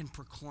 I can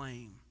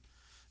proclaim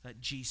that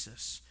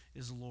Jesus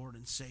is Lord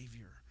and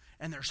Savior.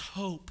 And there's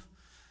hope.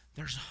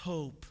 There's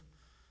hope.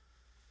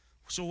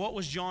 So what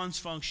was John's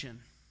function?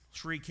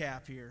 Let's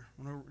recap here.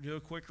 I'm going to do a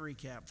quick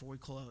recap before we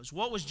close.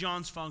 What was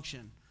John's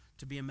function?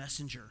 To be a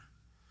messenger.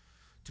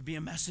 To be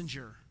a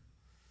messenger.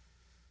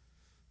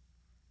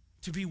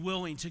 To be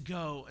willing to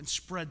go and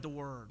spread the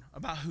word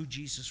about who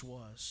Jesus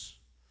was.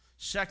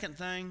 Second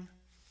thing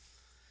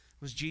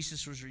was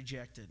Jesus was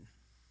rejected.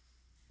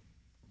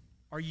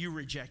 Are you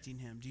rejecting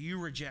him? Do you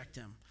reject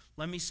him?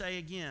 Let me say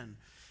again,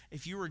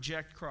 if you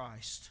reject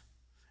Christ,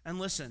 and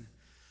listen,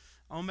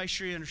 I want to make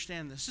sure you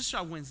understand this. This is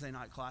why Wednesday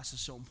night class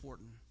is so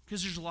important.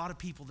 Because there's a lot of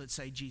people that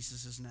say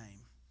Jesus'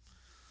 name.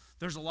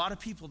 There's a lot of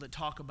people that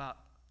talk about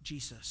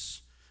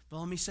Jesus. But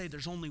let me say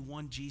there's only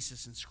one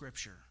Jesus in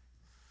Scripture.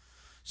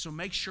 So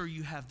make sure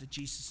you have the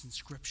Jesus in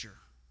Scripture.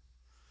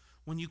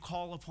 When you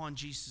call upon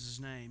Jesus'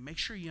 name, make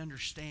sure you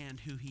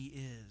understand who he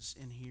is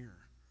in here.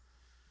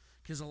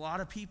 Because a lot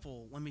of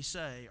people, let me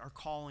say, are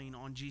calling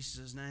on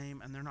Jesus'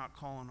 name, and they're not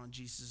calling on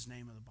Jesus'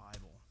 name of the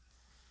Bible.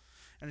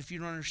 And if you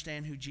don't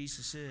understand who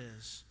Jesus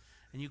is,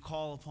 and you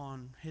call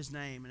upon his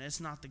name, and it's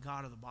not the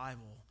God of the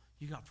Bible,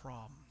 you got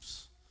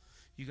problems.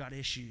 You got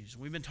issues.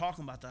 We've been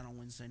talking about that on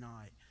Wednesday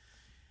night.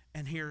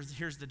 And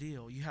here's the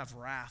deal. You have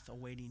wrath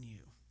awaiting you.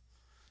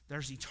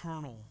 There's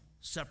eternal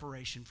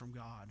separation from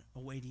God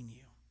awaiting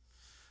you.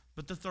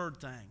 But the third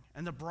thing,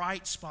 and the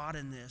bright spot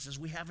in this, is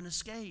we have an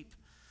escape.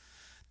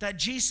 That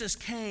Jesus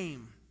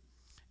came,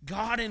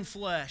 God in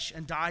flesh,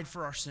 and died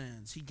for our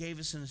sins. He gave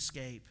us an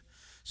escape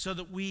so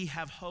that we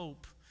have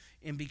hope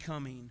in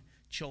becoming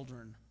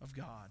children of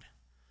God.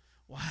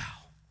 Wow.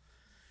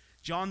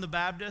 John the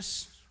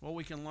Baptist, what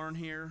we can learn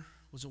here,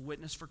 was a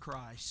witness for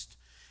Christ.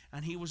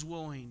 And he was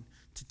willing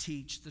to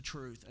teach the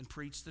truth and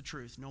preach the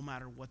truth no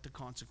matter what the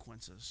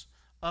consequences.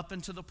 Up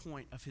until the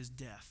point of his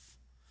death,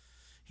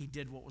 he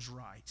did what was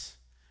right.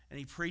 And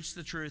he preached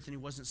the truth, and he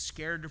wasn't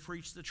scared to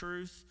preach the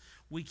truth.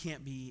 We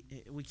can't be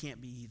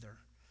either.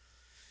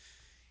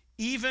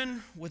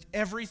 Even with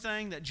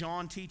everything that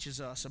John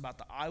teaches us about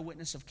the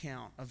eyewitness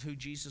account of who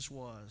Jesus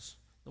was,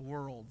 the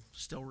world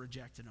still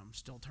rejected him,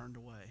 still turned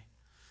away.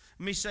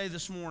 Let me say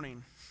this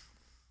morning,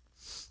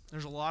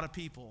 there's a lot of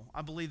people,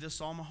 I believe this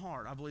with all my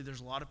heart, I believe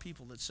there's a lot of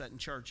people that sit in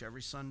church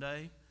every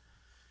Sunday,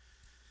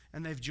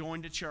 and they've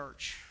joined a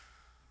church,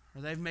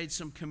 or they've made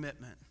some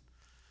commitment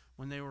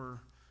when they were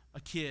a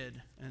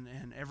kid, and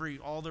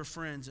all their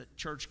friends at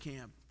church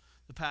camp,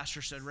 the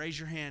pastor said, raise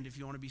your hand if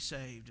you want to be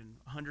saved, and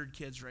 100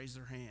 kids raised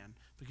their hand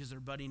because their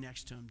buddy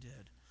next to them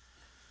did.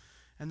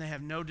 And they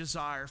have no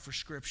desire for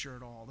Scripture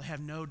at all. They have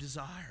no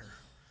desire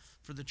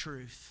for the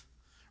truth.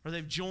 Or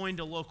they've joined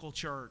a local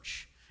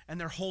church, and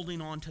they're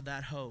holding on to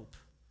that hope.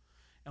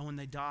 And when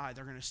they die,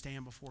 they're going to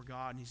stand before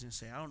God, and he's going to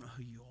say, I don't know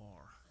who you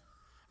are.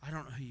 I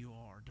don't know who you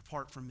are.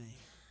 Depart from me.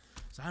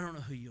 So I don't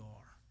know who you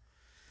are.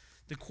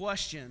 The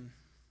question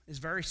is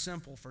very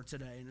simple for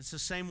today, and it's the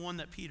same one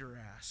that Peter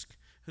asked.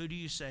 Who do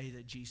you say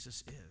that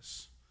Jesus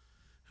is?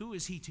 Who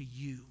is he to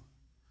you?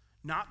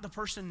 Not the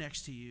person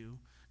next to you,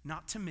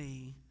 not to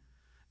me,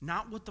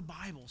 not what the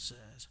Bible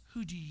says.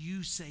 Who do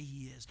you say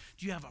he is?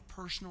 Do you have a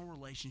personal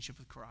relationship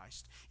with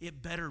Christ?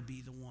 It better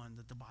be the one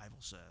that the Bible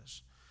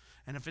says.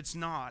 And if it's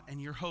not,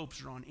 and your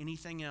hopes are on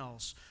anything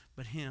else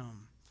but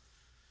him,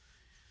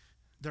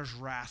 there's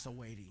wrath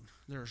awaiting.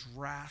 There's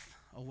wrath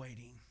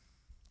awaiting.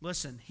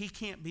 Listen, he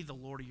can't be the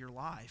Lord of your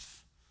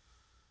life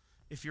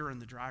if you're in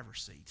the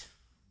driver's seat,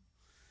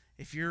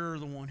 if you're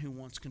the one who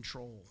wants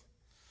control.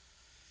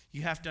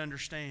 You have to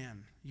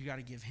understand, you got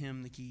to give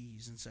him the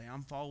keys and say,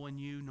 I'm following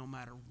you no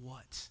matter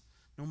what.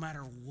 No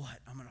matter what,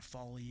 I'm going to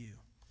follow you.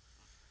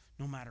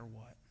 No matter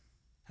what.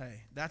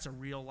 Hey, that's a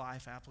real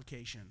life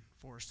application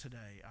for us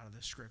today out of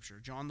this scripture.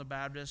 John the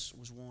Baptist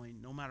was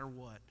willing, no matter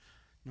what,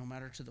 no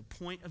matter to the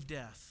point of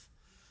death,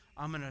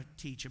 I'm going to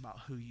teach about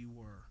who you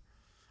were.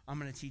 I'm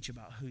going to teach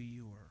about who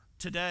you were.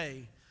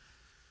 Today,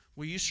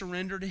 will you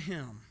surrender to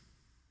him,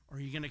 or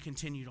are you going to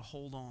continue to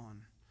hold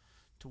on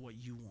to what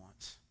you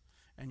want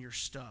and your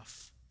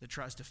stuff that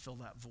tries to fill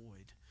that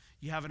void?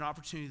 You have an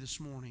opportunity this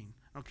morning.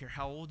 I don't care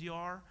how old you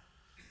are.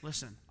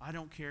 Listen, I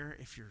don't care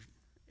if you're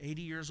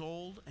 80 years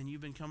old and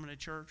you've been coming to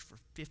church for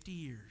 50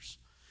 years.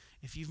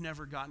 If you've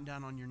never gotten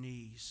down on your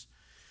knees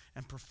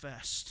and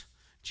professed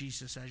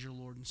Jesus as your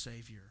Lord and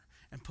Savior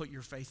and put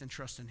your faith and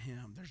trust in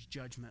him, there's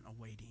judgment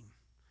awaiting.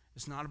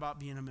 It's not about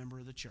being a member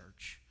of the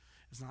church.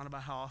 It's not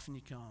about how often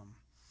you come.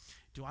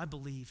 Do I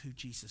believe who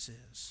Jesus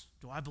is?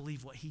 Do I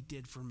believe what he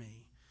did for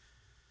me?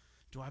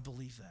 Do I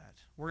believe that?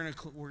 We're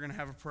gonna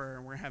have a prayer,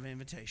 and we're gonna have an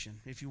invitation.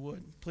 If you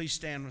would, please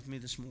stand with me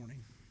this morning.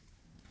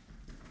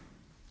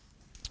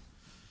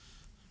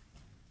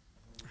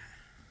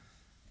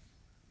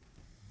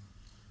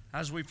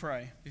 As we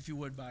pray, if you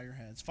would, bow your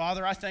heads.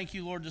 Father, I thank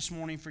you, Lord, this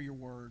morning for your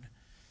word.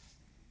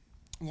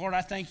 Lord,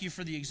 I thank you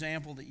for the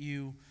example that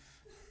you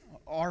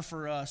are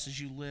for us as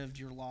you lived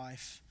your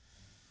life.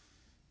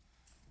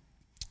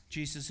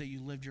 Jesus, that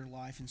you lived your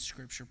life in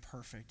Scripture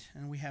perfect,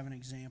 and we have an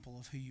example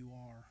of who you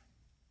are.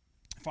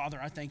 Father,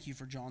 I thank you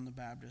for John the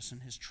Baptist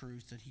and his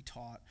truth that he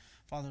taught.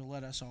 Father,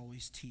 let us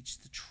always teach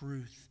the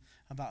truth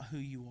about who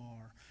you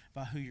are,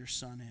 about who your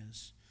Son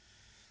is.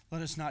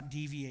 Let us not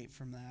deviate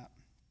from that.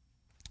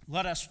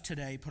 Let us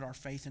today put our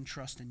faith and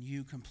trust in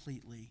you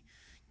completely.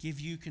 Give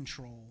you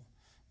control,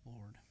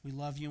 Lord. We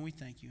love you and we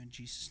thank you in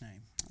Jesus'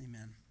 name.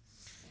 Amen.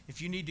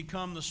 If you need to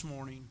come this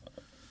morning,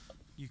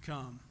 you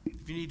come.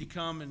 If you need to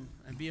come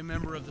and be a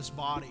member of this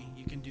body,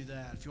 you can do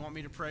that. If you want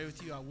me to pray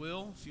with you, I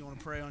will. If you want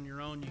to pray on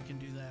your own, you can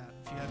do that.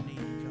 If you have need,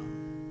 you come.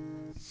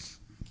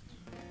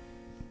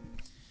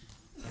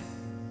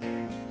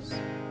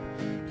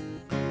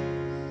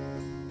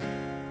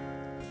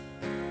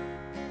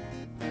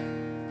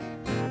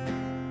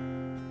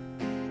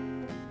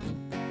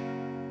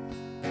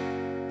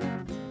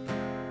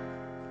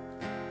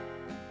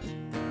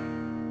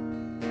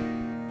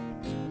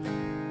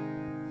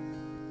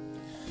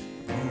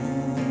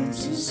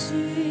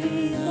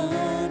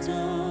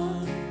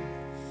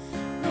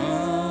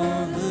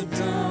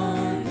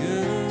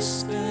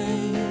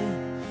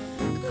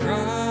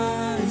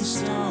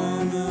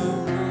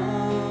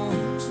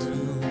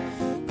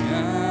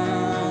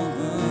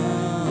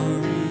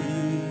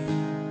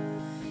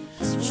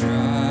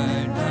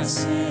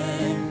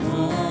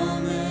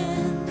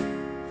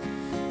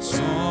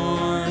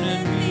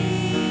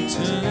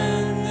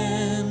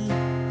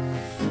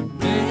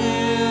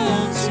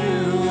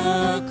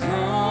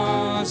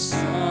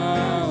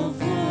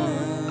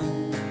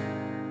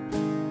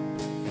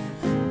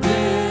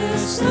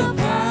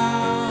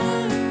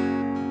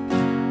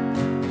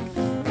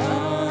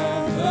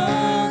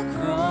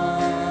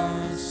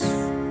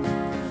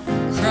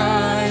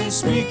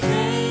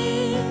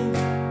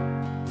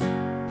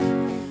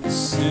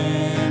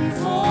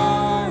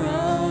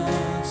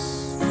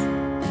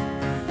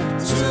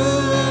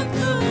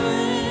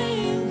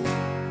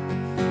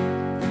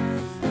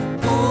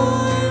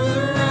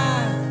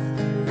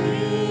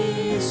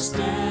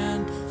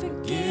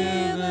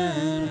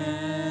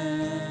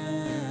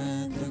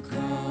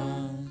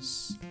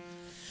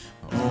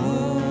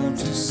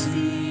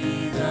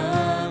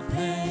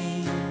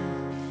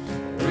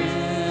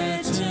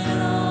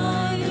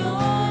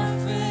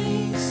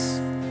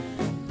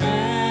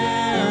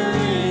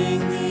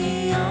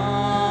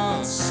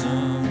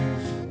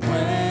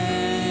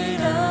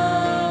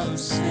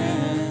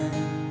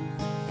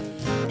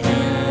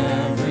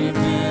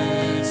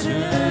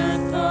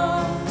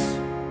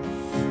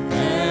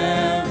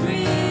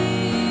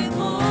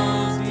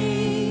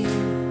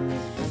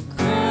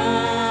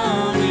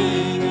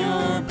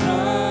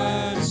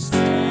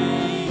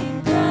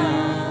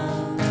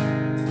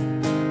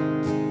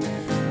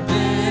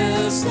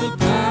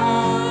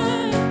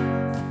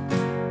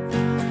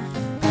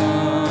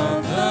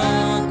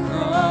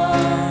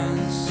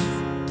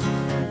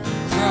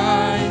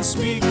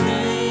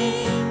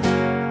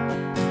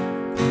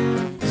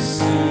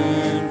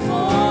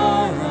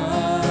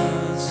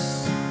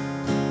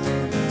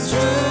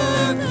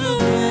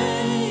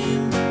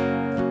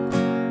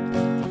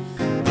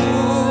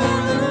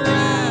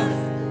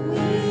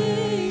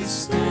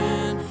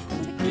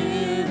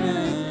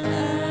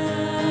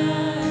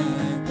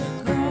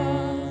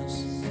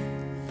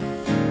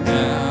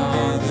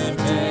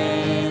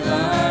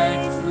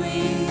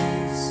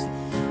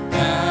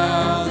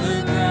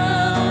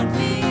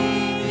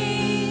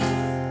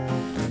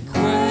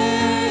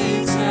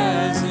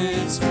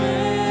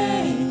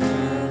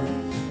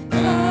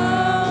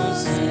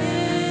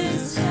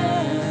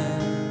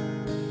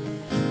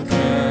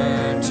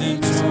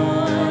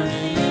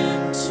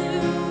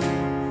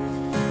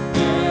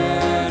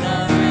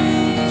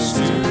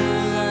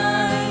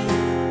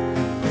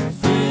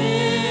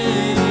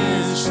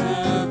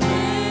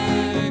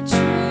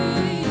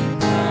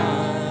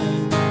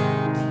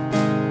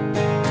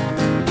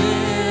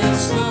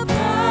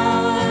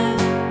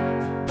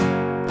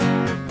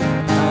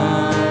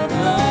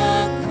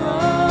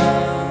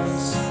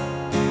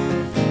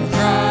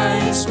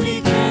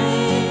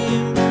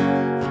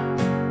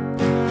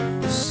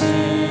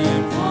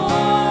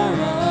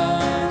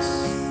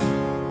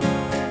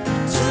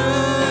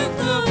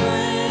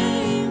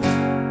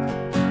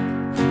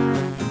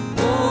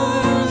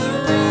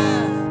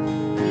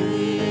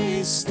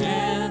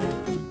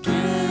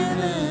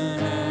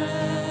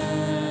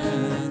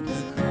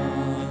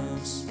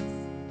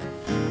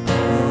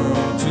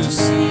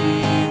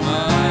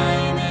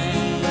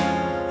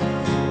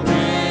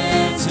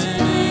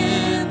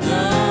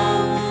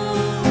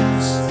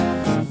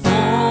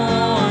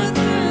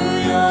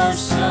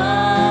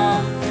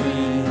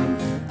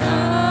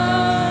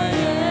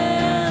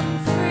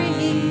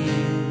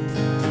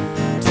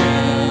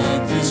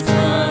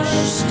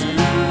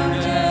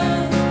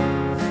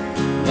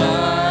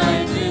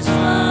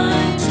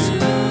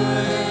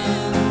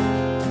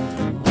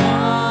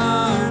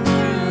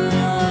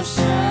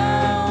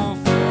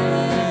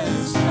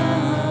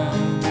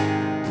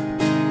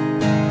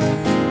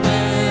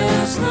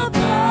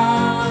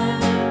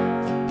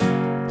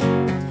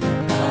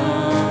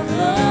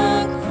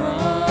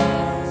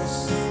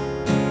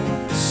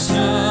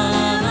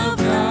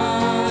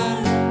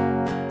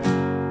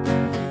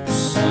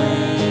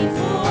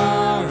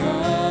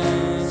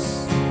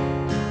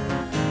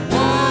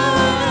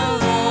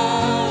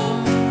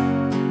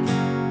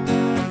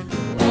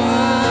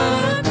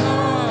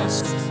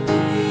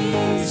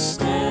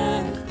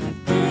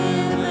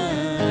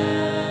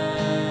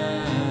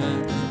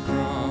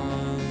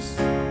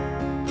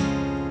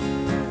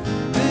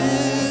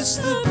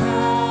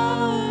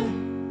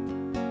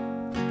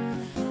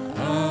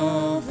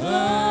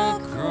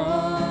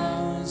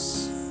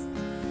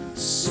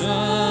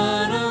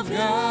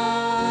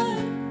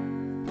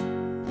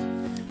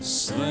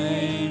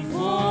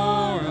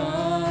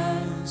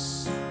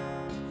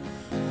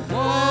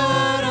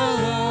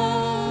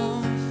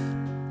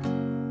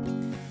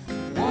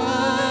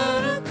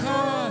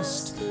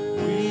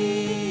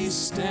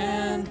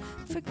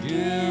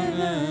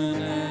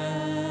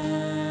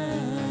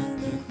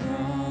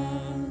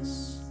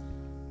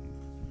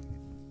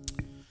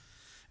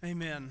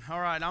 Amen. All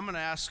right, I'm going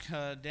to ask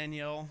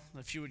Danielle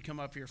if you would come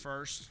up here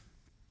first.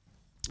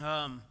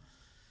 Guys,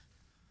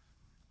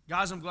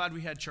 I'm glad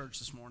we had church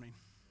this morning.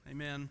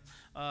 Amen.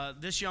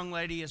 This young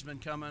lady has been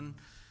coming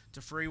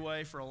to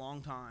Freeway for a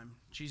long time.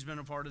 She's been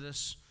a part of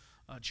this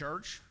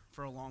church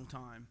for a long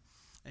time.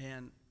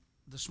 And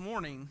this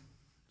morning,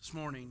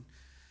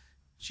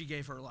 she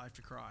gave her life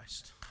to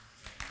Christ.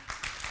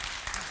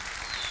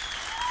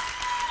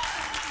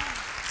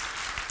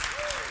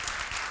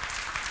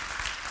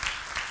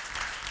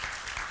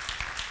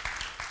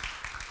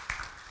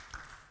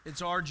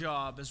 It's our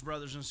job as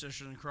brothers and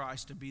sisters in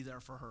Christ to be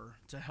there for her,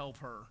 to help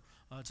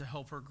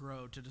her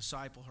grow, to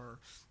disciple her.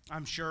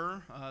 I'm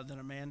sure that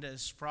Amanda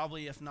is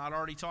probably, if not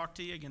already talked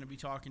to you, going to be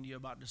talking to you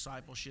about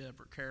discipleship,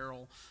 or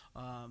Carol.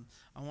 I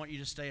want you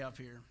to stay up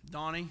here.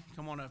 Donnie,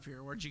 come on up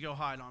here. Where'd you go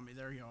hide on me?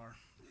 There you are.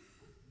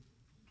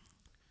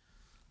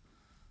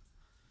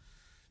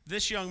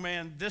 This young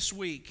man this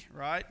week,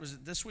 right? Was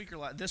it this week or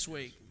last? This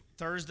week,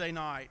 Thursday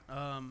night,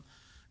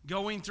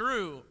 going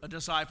through a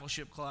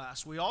discipleship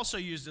class. We also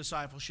use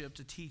discipleship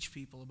to teach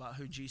people about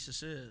who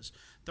Jesus is.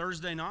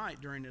 Thursday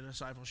night during the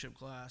discipleship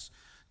class,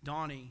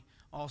 Donnie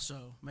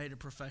also made a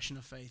profession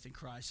of faith in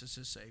Christ as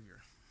his Savior.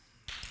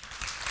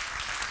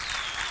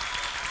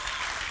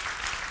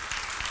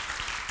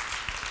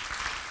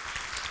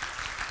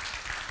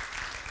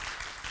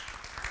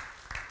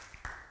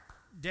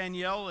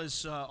 Danielle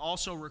is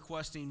also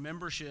requesting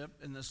membership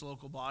in this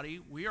local body.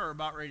 We are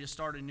about ready to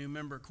start a new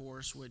member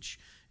course, which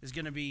is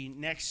going to be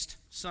next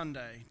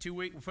Sunday. 2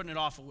 weeks. We're putting it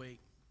off a week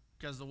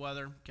because of the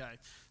weather. Okay.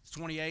 It's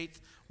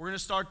 28th. We're going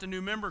to start the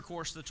new member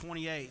course the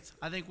 28th.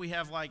 I think we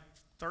have like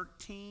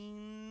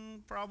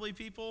 13 probably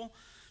people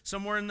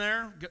somewhere in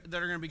there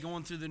that are going to be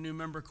going through the new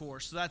member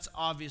course. So that's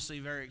obviously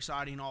very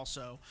exciting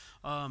also.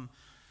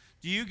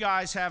 Do you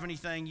guys have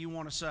anything you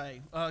want to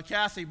say?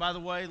 Kathy, by the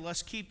way,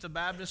 let's keep the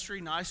baptistry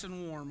nice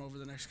and warm over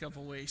the next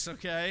couple of weeks,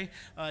 okay?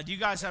 Do you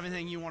guys have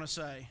anything you want to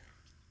say? I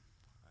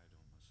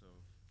don't myself.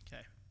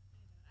 Okay.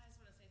 I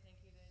just want to say thank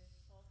you to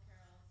both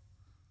Carol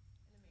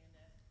and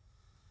Amanda.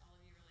 All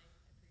of you, really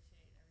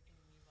appreciate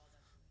everything you've all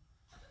done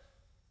for me.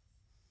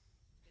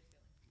 Good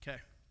feeling. Okay.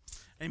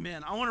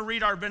 Amen. I want to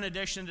read our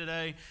benediction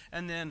today,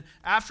 and then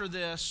after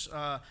this,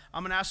 I'm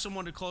going to ask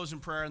someone to close in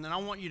prayer, and then I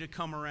want you to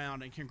come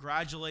around and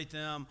congratulate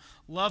them,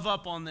 love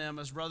up on them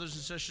as brothers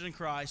and sisters in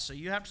Christ. So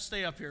you have to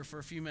stay up here for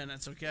a few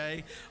minutes,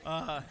 okay,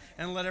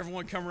 and let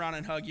everyone come around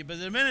and hug you. But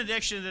the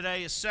benediction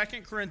today is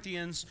 2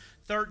 Corinthians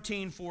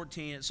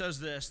 13:14. It says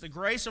this: the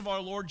grace of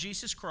our Lord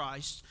Jesus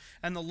Christ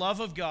and the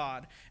love of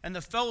God and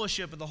the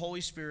fellowship of the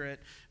Holy Spirit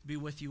be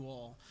with you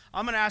all.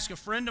 I'm going to ask a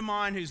friend of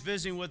mine who's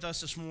visiting with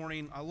us this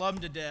morning. I love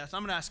him to death.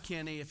 I'm going to ask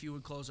Kenny if you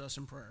would close us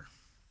in prayer.